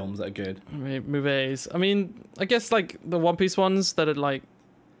films that are good. Movies. I mean, I guess like the One Piece ones that are like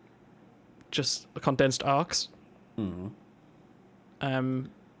just condensed arcs. They're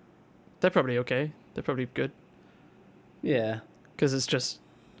probably okay. They're probably good. Yeah. Because it's just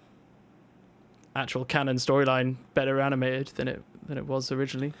actual canon storyline better animated than it was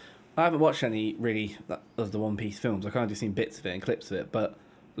originally. I haven't watched any really of the One Piece films. I've kind of just seen bits of it and clips of it. But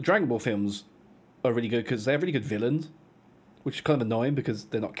the Dragon Ball films are really good because they have really good villains, which is kind of annoying because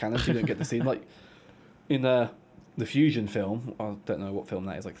they're not canon, so you don't get to see them. Like in the Fusion film, I don't know what film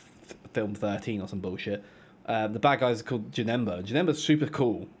that is, like film 13 or some bullshit. The bad guys are called Janemba. Janemba's super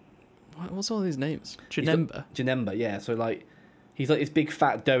cool. What's all these names? Janemba. Janemba, yeah. So like, he's like this big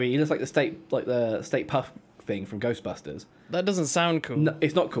fat doughy. He looks like the State Puff thing from Ghostbusters. That doesn't sound cool. No,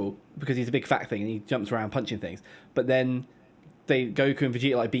 it's not cool because he's a big fat thing and he jumps around punching things. But then Goku and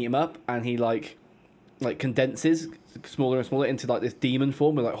Vegeta like beat him up, and he like condenses smaller and smaller into like this demon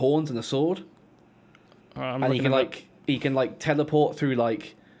form with like horns and a sword. And he can teleport through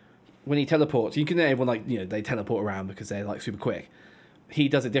like. When he teleports, you can everyone like they teleport around because they're like super quick. He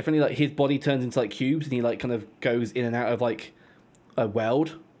does it differently. Like his body turns into like cubes, and he like kind of goes in and out of like a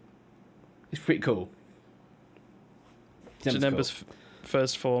weld. It's pretty cool. Janemba's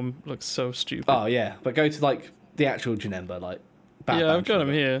first form looks so stupid. Oh yeah, but go to like the actual Janemba, like. Yeah, I've got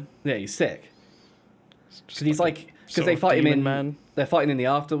him here. Yeah, he's sick. Because he's like they fight him in. Man. They're fighting in the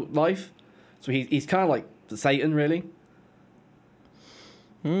afterlife, so he's kind of like Satan, really.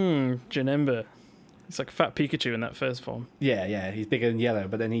 Janemba. It's like a fat Pikachu in that first form. Yeah, he's bigger and yellow,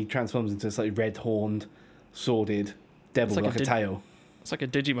 but then he transforms into this like red-horned, sworded devil with like a tail. It's like a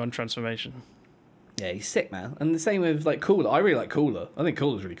Digimon transformation. Yeah, he's sick, man. And the same with like Cooler. I really like Cooler. I think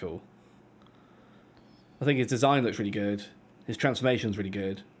Cooler's really cool. I think his design looks really good. His transformation's really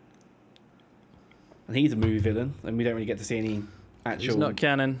good. And he's a movie villain, and we don't really get to see any actual... He's not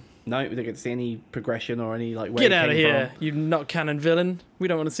canon. No, we don't get to see any progression or any like. Get out of here, you not canon villain! We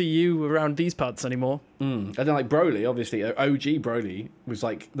don't want to see you around these parts anymore. And then like Broly, obviously, OG Broly was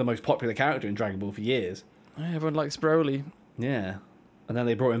like the most popular character in Dragon Ball for years. Everyone likes Broly. Yeah, and then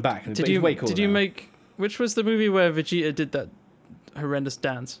they brought him back. Did you Which was the movie where Vegeta did that horrendous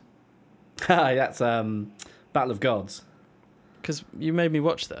dance? That's Battle of Gods. Because you made me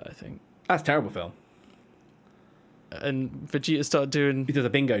watch that, I think. That's a terrible film. And Vegeta started doing... He does a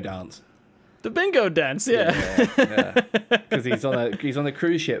bingo dance. The bingo dance, yeah. Because he's on a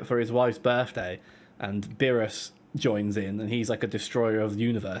cruise ship for his wife's birthday, and Beerus joins in, and he's like a destroyer of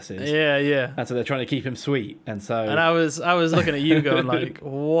universes. Yeah. And so they're trying to keep him sweet, and so... And I was looking at you going like,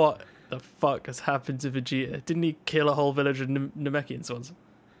 what the fuck has happened to Vegeta? Didn't he kill a whole village of Namekians once?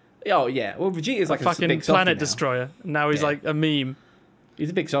 Oh, yeah. Well, Vegeta's like a fucking big planet now. destroyer. Now he's like a meme. He's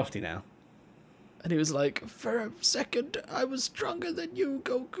a big softie now. And he was like, for a second, I was stronger than you,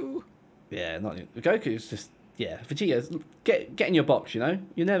 Goku. Yeah, not Goku's just... Yeah, Vegeta, get in your box, you know?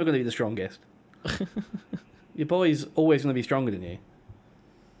 You're never going to be the strongest. Your boy's always going to be stronger than you.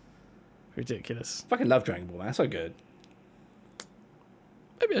 Ridiculous. Fucking love Dragon Ball, man. It's so good.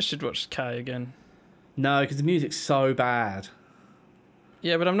 Maybe I should watch Kai again. No, because the music's so bad.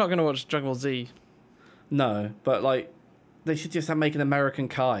 Yeah, but I'm not going to watch Dragon Ball Z. No, but, like, they should just make an American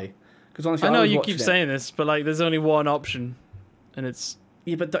Kai. Because honestly, I know you keep saying this, but, like, there's only one option, and it's...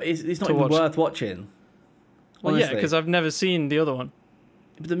 Yeah, but it's not even worth watching. Well, yeah, because I've never seen the other one.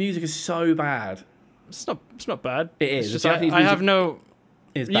 But the music is so bad. It's not bad. It is. It's just I have no...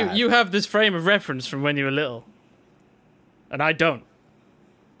 Is bad. You have this frame of reference from when you were little, and I don't.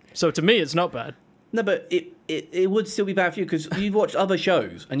 So to me, it's not bad. No, but it would still be bad for you because you've watched other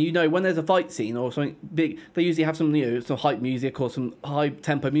shows and you know when there's a fight scene or something big, they usually have some some hype music or some high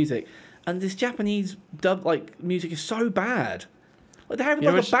tempo music, and this Japanese dub music is so bad. Like they're having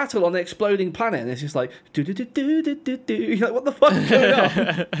a battle on an exploding planet, and it's just like do do do do do do do. You're like, what the fuck is going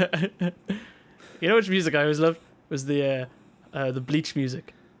on? You know which music I always loved was the Bleach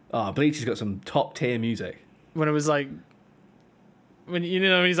music. Oh, Bleach has got some top tier music. When it was like. When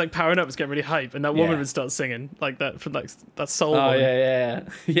he's like powering up, it's getting really hype, and that woman would start singing like that from that soul. Oh one. yeah.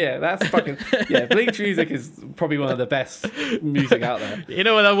 That's fucking Bleach music is probably one of the best music out there. You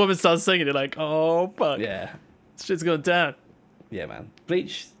know when that woman starts singing, you're like, oh fuck, yeah, shit's going down. Yeah, man,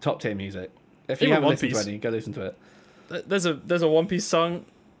 Bleach top tier music. If you haven't listened to any, go listen to it. There's a One Piece song.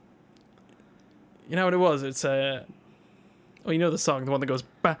 You know what it was? It's you know the song, the one that goes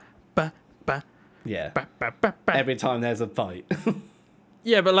ba ba ba. Yeah. Ba, ba, ba, ba. Every time there's a fight.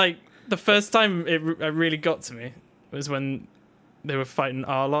 Yeah, but like the first time it really got to me was when they were fighting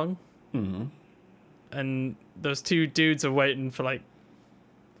Arlong, and those two dudes are waiting for like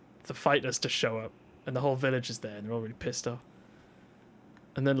the fighters to show up, and the whole village is there, and they're all really pissed off.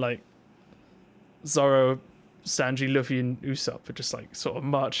 And then like Zoro, Sanji, Luffy, and Usopp are just like sort of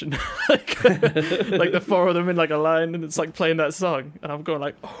marching, like the four of them in like a line, and it's like playing that song, and I'm going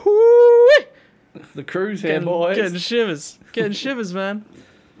like, Hooooi! The crew's here, boys. Getting shivers, man.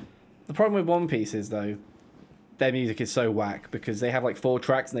 The problem with One Piece is, though, their music is so whack because they have like 4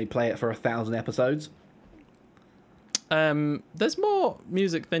 tracks and they play it for 1,000 episodes. There's more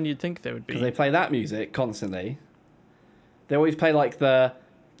music than you'd think there would be. Because they play that music constantly. They always play like the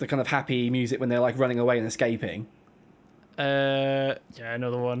kind of happy music when they're like running away and escaping. Yeah, I know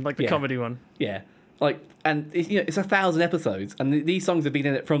the one, like the comedy one. Yeah, like, and it's 1,000 episodes, and these songs have been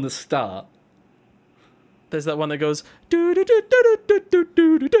in it from the start. There's that one that goes do do do do do do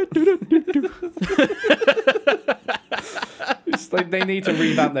do do do do do. It's like they need to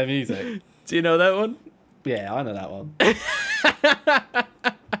revamp their music. Do you know that one? Yeah, I know that one.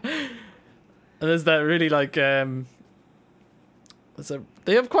 And there's that really like they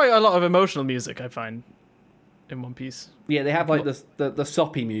have quite a lot of emotional music, I find, in One Piece. Yeah, they have like the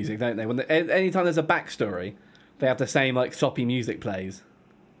soppy music, don't they? Anytime there's a backstory, they have the same like soppy music plays.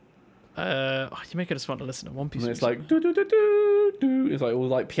 You're making us want to listen to One Piece. And it's like do do do do do. It's like all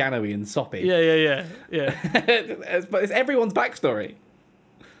like piano-y and soppy. Yeah. But it's everyone's backstory.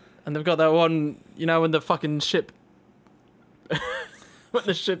 And they've got that one, when the fucking ship, when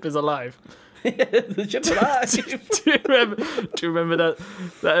the ship is alive. The ship's alive. do you remember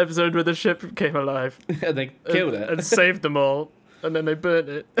that episode where the ship came alive and they killed it and saved them all, and then they burnt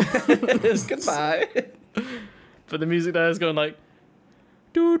it? Goodbye. But the music there is going like.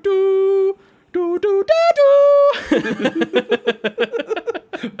 Do do do do do do.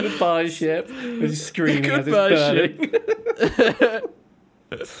 Goodbye, ship. It's screaming Goodbye, as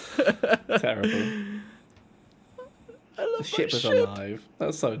it's burning. Terrible. I love The ship my is alive.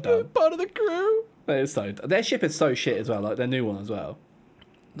 That's so dumb. Part of the crew. That is so. Their ship is so shit as well. Like their new one as well.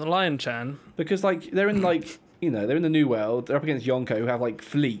 The Lion Chan. Because like they're in like they're in the new world. They're up against Yonko, who have like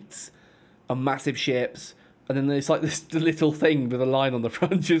fleets and massive ships. And then there's like this little thing with a line on the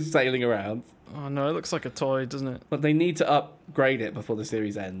front just sailing around. Oh no, it looks like a toy, doesn't it? But they need to upgrade it before the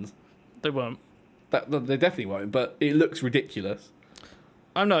series ends. They won't. They definitely won't, but it looks ridiculous.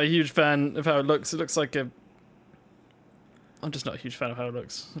 I'm not a huge fan of how it looks. It looks like I'm just not a huge fan of how it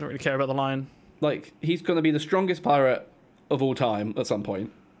looks. I don't really care about the lion. Like, he's going to be the strongest pirate of all time at some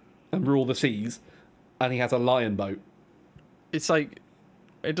point and rule the seas, and he has a lion boat. It's like...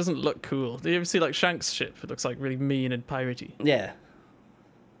 It doesn't look cool. Do you ever see like Shank's ship? It looks like really mean and piratey. Yeah.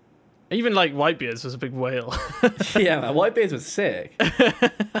 Even like Whitebeard's was a big whale. Yeah, man. Whitebeard's was sick.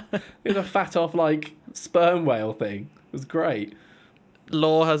 It was a fat off like sperm whale thing. It was great.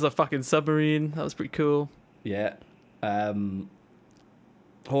 Law has a fucking submarine. That was pretty cool. Yeah. Hawkeye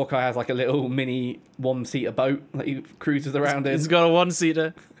has like a little mini 1-seater boat that he cruises around in. He's got a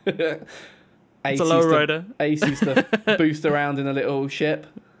 1-seater. It's a lowrider. Ace used to boost around in a little ship.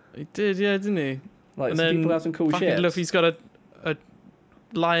 He did, yeah, didn't he? Like, and some then people have some cool ships. Luffy's got a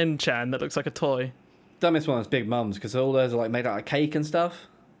Lion Chan that looks like a toy. Dumbest one is Big Mums, because all those are like made out of cake and stuff.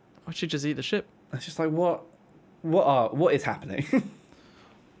 Why should you just eat the ship? It's just like, what is happening?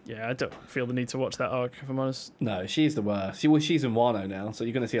 Yeah, I don't feel the need to watch that arc, if I'm honest. No, she's the worst. She's in Wano now, so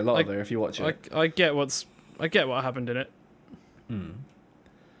you're going to see a lot of her if you watch it. I get what happened in it.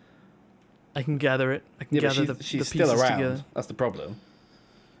 I can gather it. I can gather the she's the still pieces around. together. That's the problem.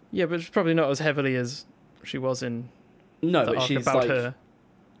 Yeah, but it's probably not as heavily as she was in No, the but arc she's about like her.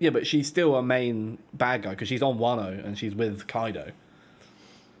 Yeah, but she's still a main bad guy because she's on Wano and she's with Kaido.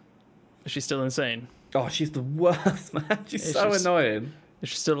 Is she still insane? Oh, she's the worst, man. She's It's so just- annoying. Is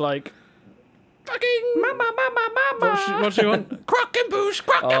she still like, Fucking mama. what she want? Crockaboosh,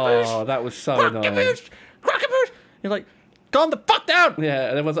 crockaboosh, Oh, that was so annoying. crockaboosh, crockaboosh. You're like, calm the fuck down. Yeah,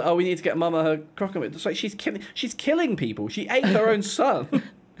 and everyone's like, "Oh, we need to get Mama her crocodile." It's like she's killing people. She ate her own son.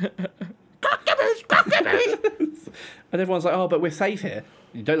 Crockaboosh, crockaboosh. And everyone's like, "Oh, but we're safe here."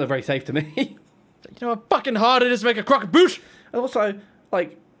 You don't look very safe to me. You know how fucking hard it is to make a crockaboosh? And also,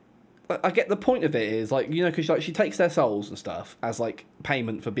 like, I get the point of it is like, you know, because like she takes their souls and stuff as like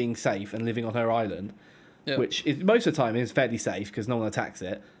payment for being safe and living on her island, Yeah. which is most of the time is fairly safe because no one attacks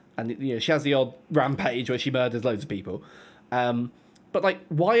it, and you know she has the odd rampage where she murders loads of people. But like,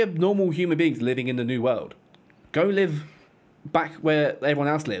 why are normal human beings living in the new world? Go live back where everyone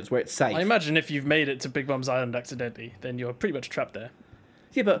else lives, where it's safe. I imagine if you've made it to Big Mom's Island accidentally, then you're pretty much trapped there.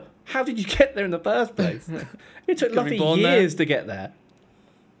 Yeah, but how did you get there in the first place? It took Could've been lovely born years to get there.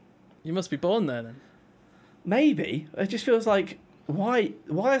 You must be born there then. Maybe. It just feels like, why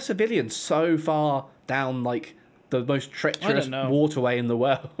are civilians so far down, like, the most treacherous know. waterway in the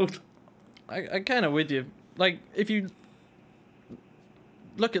world? I kind of with you. Like, if you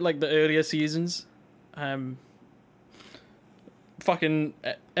look at, like, the earlier seasons, fucking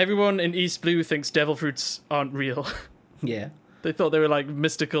everyone in East Blue thinks devil fruits aren't real. Yeah. They thought they were, like,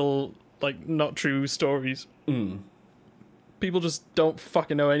 mystical, like, not true stories. Mm. People just don't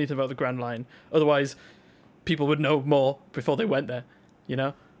fucking know anything about the Grand Line. Otherwise, people would know more before they went there, you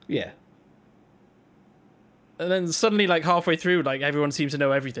know? Yeah. And then suddenly, like, halfway through, like, everyone seems to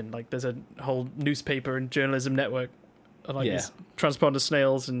know everything. Like, there's a whole newspaper and journalism network. And, like, Yeah. these transponder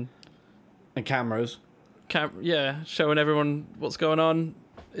snails and... And cameras. showing everyone what's going on.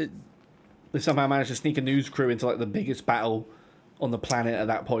 They somehow managed to sneak a news crew into, like, the biggest battle on the planet at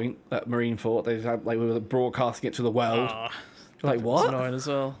that point, that Marineford. They had, like, we were broadcasting it to the world. Like, It's what? annoying as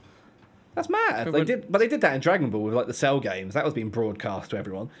well. That's mad. They did that in Dragon Ball with, like, the Cell games. That was being broadcast to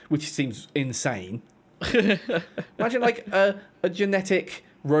everyone, which seems insane. Imagine, like, a genetic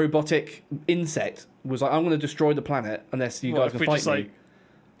robotic insect was like, I'm going to destroy the planet unless you guys if can we fight just, me. like,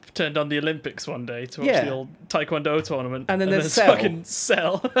 turned on the Olympics one day to watch Yeah. the old Taekwondo tournament. And then there's Cell. fucking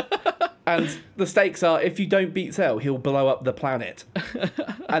Cell. And the stakes are, if you don't beat Cell, he'll blow up the planet.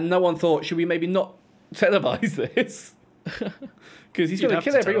 And no one thought, should we maybe not televise this? Because he's going to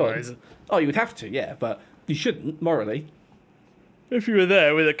kill everyone. Oh, you would have to, yeah, but you shouldn't, morally. If you were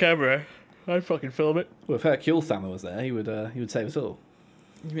there with a camera, I'd fucking film it. Well, if Hercule Sama was there, he would save us all.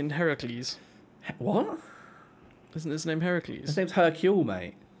 You mean Heracles? What? Isn't his name Heracles? His name's Hercule,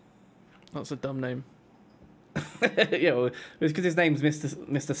 mate. That's a dumb name. Yeah, well, it's because his name's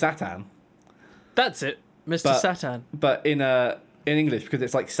Mr. Satan. That's it, Mr. But- Satan. But in English, because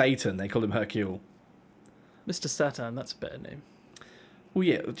it's like Satan, they call him Hercule. Mr. Satan, that's a better name. Well,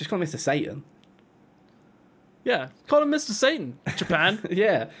 yeah, just call him Mr. Satan. Yeah, call him Mr. Satan, Japan.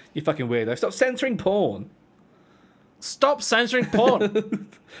 Yeah, you fucking weirdo. Stop censoring porn. Stop censoring porn.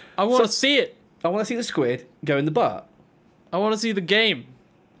 I want to see it. I want to see the squid go in the butt. I want to see the game.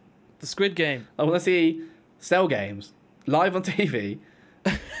 The Squid Game. I want to see Cell games live on TV.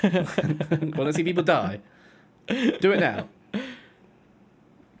 I want to see people die. Do it now.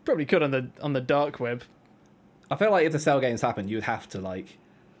 Probably could on the dark web. I feel like if the Cell games happen, you would have to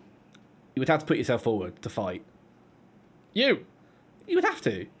put yourself forward to fight. You You would have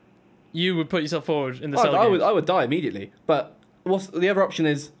to. would put yourself forward in the cell game. I would die immediately. But what's the other option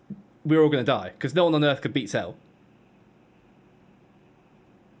is we're all going to die because no one on Earth could beat Cell.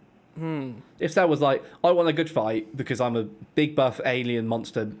 If Cell was like, I want a good fight because I'm a big buff alien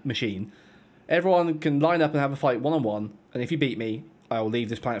monster machine, everyone can line up and have a fight one-on-one, and if you beat me, I will leave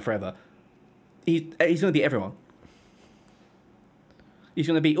this planet forever. He's going to beat everyone. He's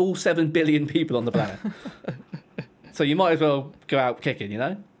going to beat all 7 billion people on the planet. So you might as well go out kicking, you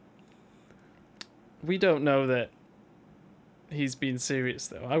know? We don't know that he's being serious,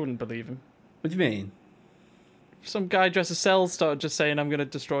 though. I wouldn't believe him. What do you mean? If some guy dressed as Cell started just saying, I'm going to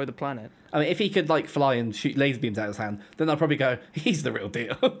destroy the planet. I mean, if he could, like, fly and shoot laser beams out of his hand, then I'd probably go, he's the real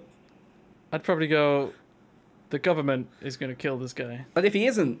deal. I'd probably go, the government is going to kill this guy. And if he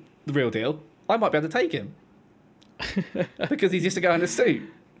isn't the real deal, I might be able to take him. Because he's just a guy in a suit.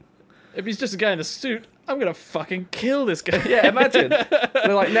 If he's just a guy in a suit, I'm going to fucking kill this guy. Yeah, imagine.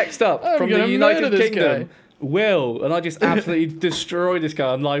 They're like, next up, I'm from the gonna United murder this Kingdom, guy. Will. And I just absolutely destroy this guy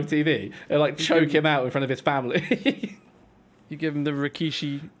on live TV. And, like, choke him out in front of his family. You give him the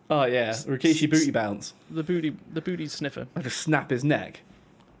Rikishi, Oh, yeah. Rikishi booty bounce. the booty sniffer. I just snap his neck.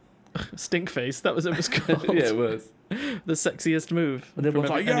 Stink face, that was what it was called. Yeah, it was. The sexiest move. And everyone's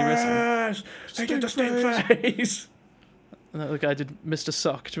from like, any wrestler. yes! He did the stink face! And that other guy did Mr.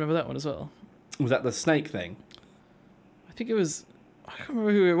 Sock. Do you remember that one as well? Was that the snake thing? I think it was. I can't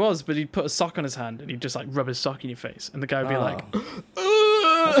remember who it was, but he'd put a sock on his hand and he'd just like rub his sock in your face, and the guy would be like,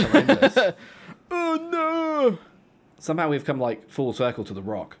 That's horrendous. "Oh no!" Somehow we've come like full circle to The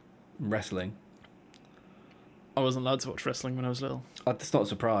Rock and wrestling. I wasn't allowed to watch wrestling when I was little. It's not a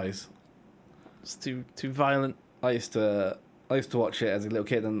surprise. It's too violent. I used to watch it as a little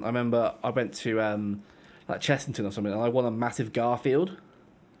kid, and I remember I went to like Chessington or something, and I won a massive Garfield,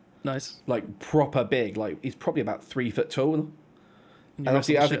 Nice. like proper big, like he's probably about 3 foot tall. And And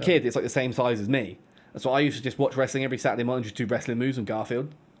obviously, as a kid, it's like the same size as me. And so I used to just watch wrestling every Saturday morning, just do wrestling moves on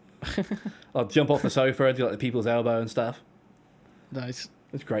Garfield. I'd jump off the sofa and do like the people's elbow and stuff. Nice.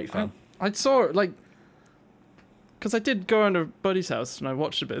 It's great fun. I saw it like, because I did go around to Buddy's house and I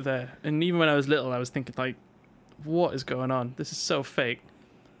watched a bit there. And even when I was little, I was thinking like, what is going on? This is so fake.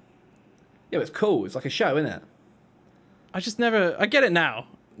 Yeah, but it's cool. It's like a show, isn't it? I just never. I get it now.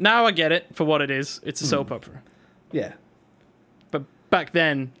 Now I get it for what it is. It's a soap opera. Yeah. But back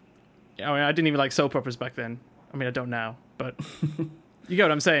then, I mean, I didn't even like soap operas back then. I mean, I don't now, but you get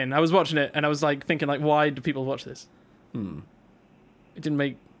what I'm saying. I was watching it and I was like thinking, like, why do people watch this? It didn't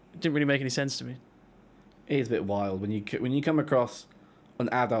really make any sense to me. It is a bit wild when you come across an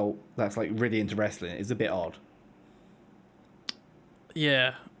adult that's like really into wrestling. It's a bit odd.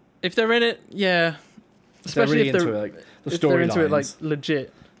 Yeah, if they're in it, yeah. Especially if they're really into it, like the if they're into it like storylines.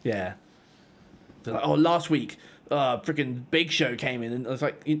 legit. Yeah. They're like, oh, last week, freaking Big Show came in, and I was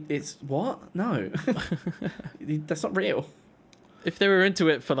like, it's what? No, that's not real. If they were into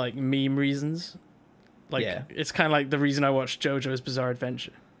it for like meme reasons, like Yeah. it's kind of like the reason I watched JoJo's Bizarre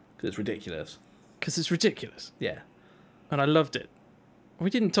Adventure, Because it's ridiculous. because it's ridiculous Yeah. and I loved it. We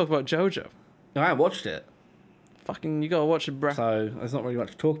didn't talk about JoJo. No, I haven't watched it, Fucking, you gotta watch it, bruh. so there's not really much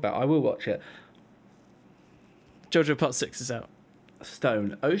to talk about. I will watch it. JoJo Part 6 is out.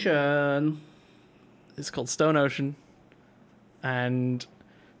 Stone Ocean. It's called Stone Ocean, and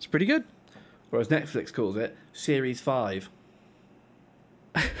it's pretty good. Or as Netflix calls it, Series 5.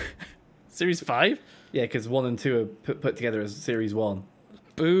 Series 5? Yeah, because 1 and 2 are put together as Series 1.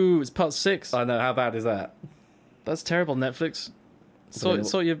 Boo, it's Part 6. I know, how bad is that? That's terrible, Netflix. mean,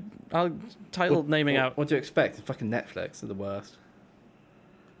 So your title naming out. What do you expect? Fucking Netflix are the worst.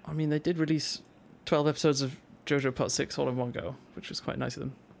 I mean, they did release 12 episodes of JoJo Part 6 all in one go, which was quite nice of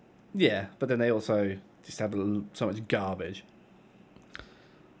them. Yeah, but then they also just have so much garbage.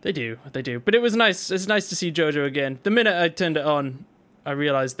 They do. But it was nice. It's nice to see JoJo again. The minute I turned it on, I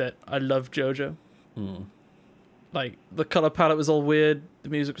realized that I love JoJo. Like, the color palette was all weird. The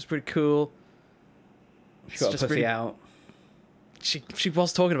music was pretty cool. She got a pussy really- out. She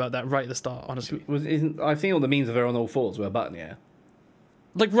was talking about that right at the start, honestly. I've seen all the memes of her on all fours with a button, yeah.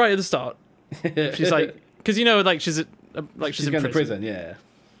 Like, right at the start. She's like... Because, you know, like, she's in going to prison, yeah.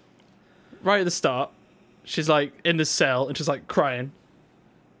 Right at the start, she's, like, in the cell, and she's, like, crying.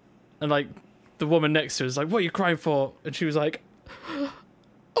 And, like, the woman next to her is like, what are you crying for? And she was like...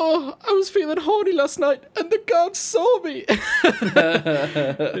 Oh, I was feeling horny last night, and the guards saw me.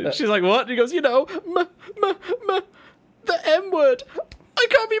 She's like, what? And he goes, you know, the M word. I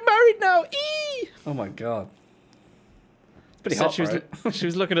can't be married now. Eee! Oh my god. Pretty Said hot, she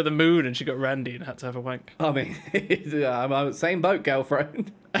was looking at the moon, and she got randy and had to have a wank. I mean, I'm same boat,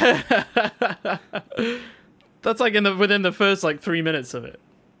 girlfriend. That's like within the first like 3 minutes of it.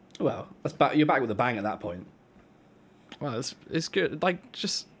 Well, you're back with a bang at that point. Well, it's good. Like,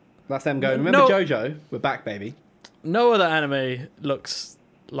 just That's them going, remember JoJo? We're back, baby. no other anime looks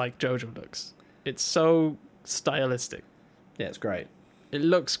like JoJo looks. It's so stylistic. Yeah, it's great. It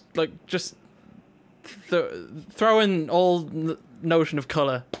looks like just throwing all notion of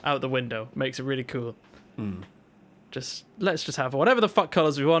color out the window makes it really cool. Let's just have whatever the fuck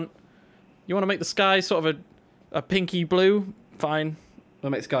colors we want. You want to make the sky sort of a pinky blue? Fine. Want to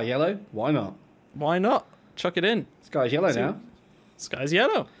make sky yellow? Why not? Why not? Chuck it in. Sky's yellow now. Sky's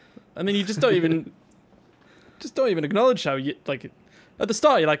yellow. And then you just don't even acknowledge how you like at the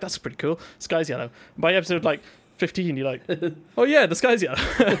start you're like, that's pretty cool. Sky's yellow. By episode like 15 you're like, oh yeah, the sky's yellow.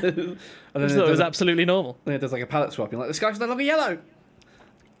 And then it was absolutely normal. Then it does like a palette swap. You're like, the sky's no longer yellow.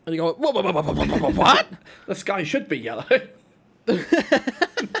 And you go, what? The sky should be yellow.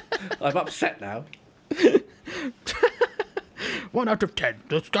 I'm upset now. 1 out of 10.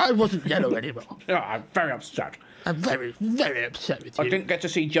 The sky wasn't yellow anymore. Oh, I'm very upset. I'm very, very upset with you. I didn't get to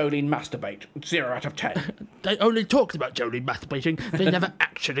see Jolene masturbate. 0 out of 10. They only talked about Jolene masturbating. They never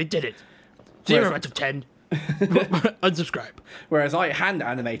actually did it. 0 out of 10. Unsubscribe. Whereas I hand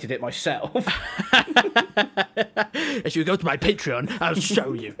animated it myself. If you go to my Patreon, I'll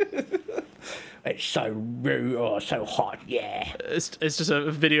show you. It's so rude or so hot, yeah. It's just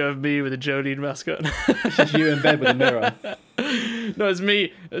a video of me with a Jolene mask on. It's just you in bed with a mirror. No, it's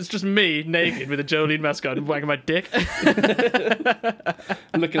me. It's just me naked with a Jolene mask on, wagging my dick.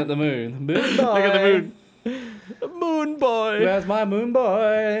 Looking at the moon. Moon boy. Look at the moon. Moon boy. Where's my moon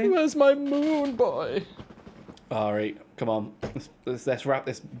boy? Where's my moon boy? Alright, come on. Let's wrap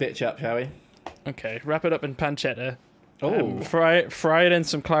this bitch up, shall we? Okay, wrap it up in pancetta. Oh. Fry it in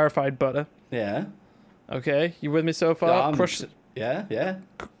some clarified butter. Yeah. Okay, you with me so far? Yeah.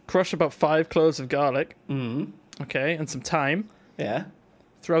 Crush about 5 cloves of garlic. Mm. Okay, and some thyme. Yeah.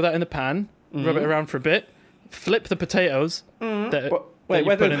 Throw that in the pan. Rub it around for a bit. Flip the potatoes. Wait,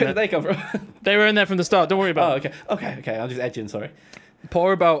 where did they come from? They were in there from the start. Don't worry about it. Okay. I'm just edging, sorry.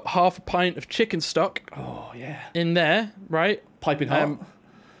 Pour about half a pint of chicken stock Oh, yeah. in there, right? Piping hot.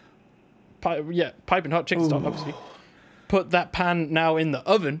 Piping hot chicken stock, obviously. Put that pan now in the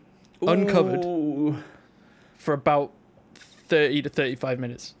oven, uncovered, Ooh. for about 30 to 35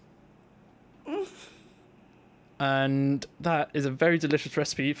 minutes. And that is a very delicious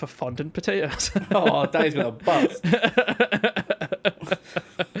recipe for fondant potatoes. Oh, Daddy's gonna bust.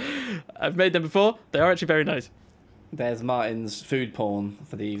 I've made them before. They are actually very nice. There's Martin's food porn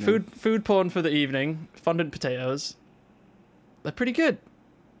for the evening. Food porn for the evening. Fondant potatoes. They're pretty good.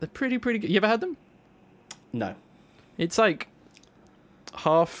 They're pretty good. You ever had them? No. It's like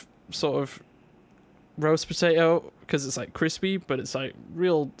half sort of roast potato because it's like crispy, but it's like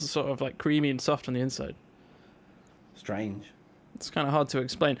real sort of like creamy and soft on the inside. Strange. It's kind of hard to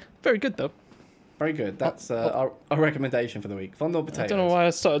explain. Very good though. Very good. That's our recommendation for the week. Fondant potatoes. I don't know why I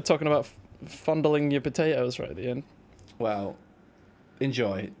started talking about fondling your potatoes right at the end. Well,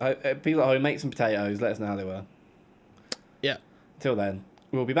 enjoy. People at home, make some potatoes. Let us know how they were. Yeah. Till then,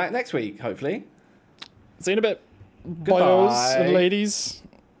 we'll be back next week, hopefully. See you in a bit. Goodbye. Boyos and ladies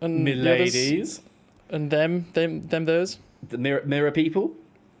and Miladies. and them, those. The mirror people.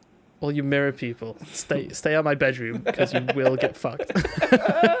 All you mirror people, stay out my bedroom because you will get fucked.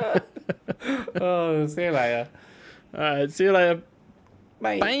 Oh, see you later. All right, see you later.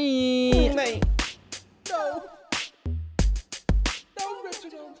 Bye. Bye. Mate. No,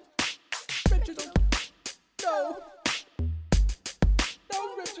 Reginald, no, Reginald, no,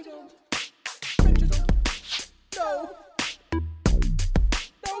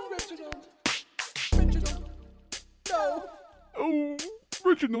 Reginald, no. Oh,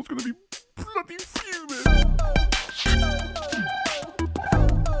 Reginald's gonna be bloody fuming.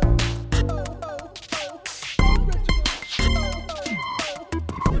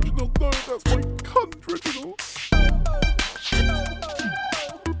 Reginald, no, that's my cunt, Reginald.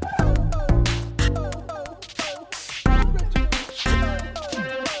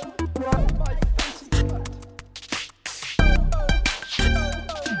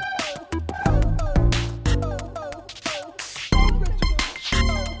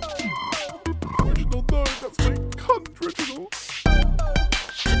 Reginald, no, that's my cunt, Reginald.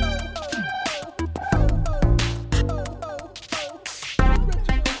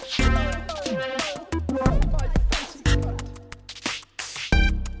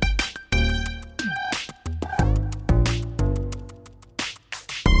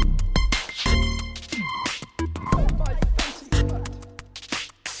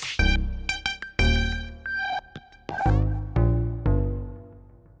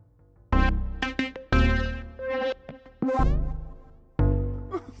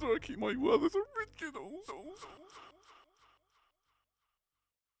 So I keep my word as original.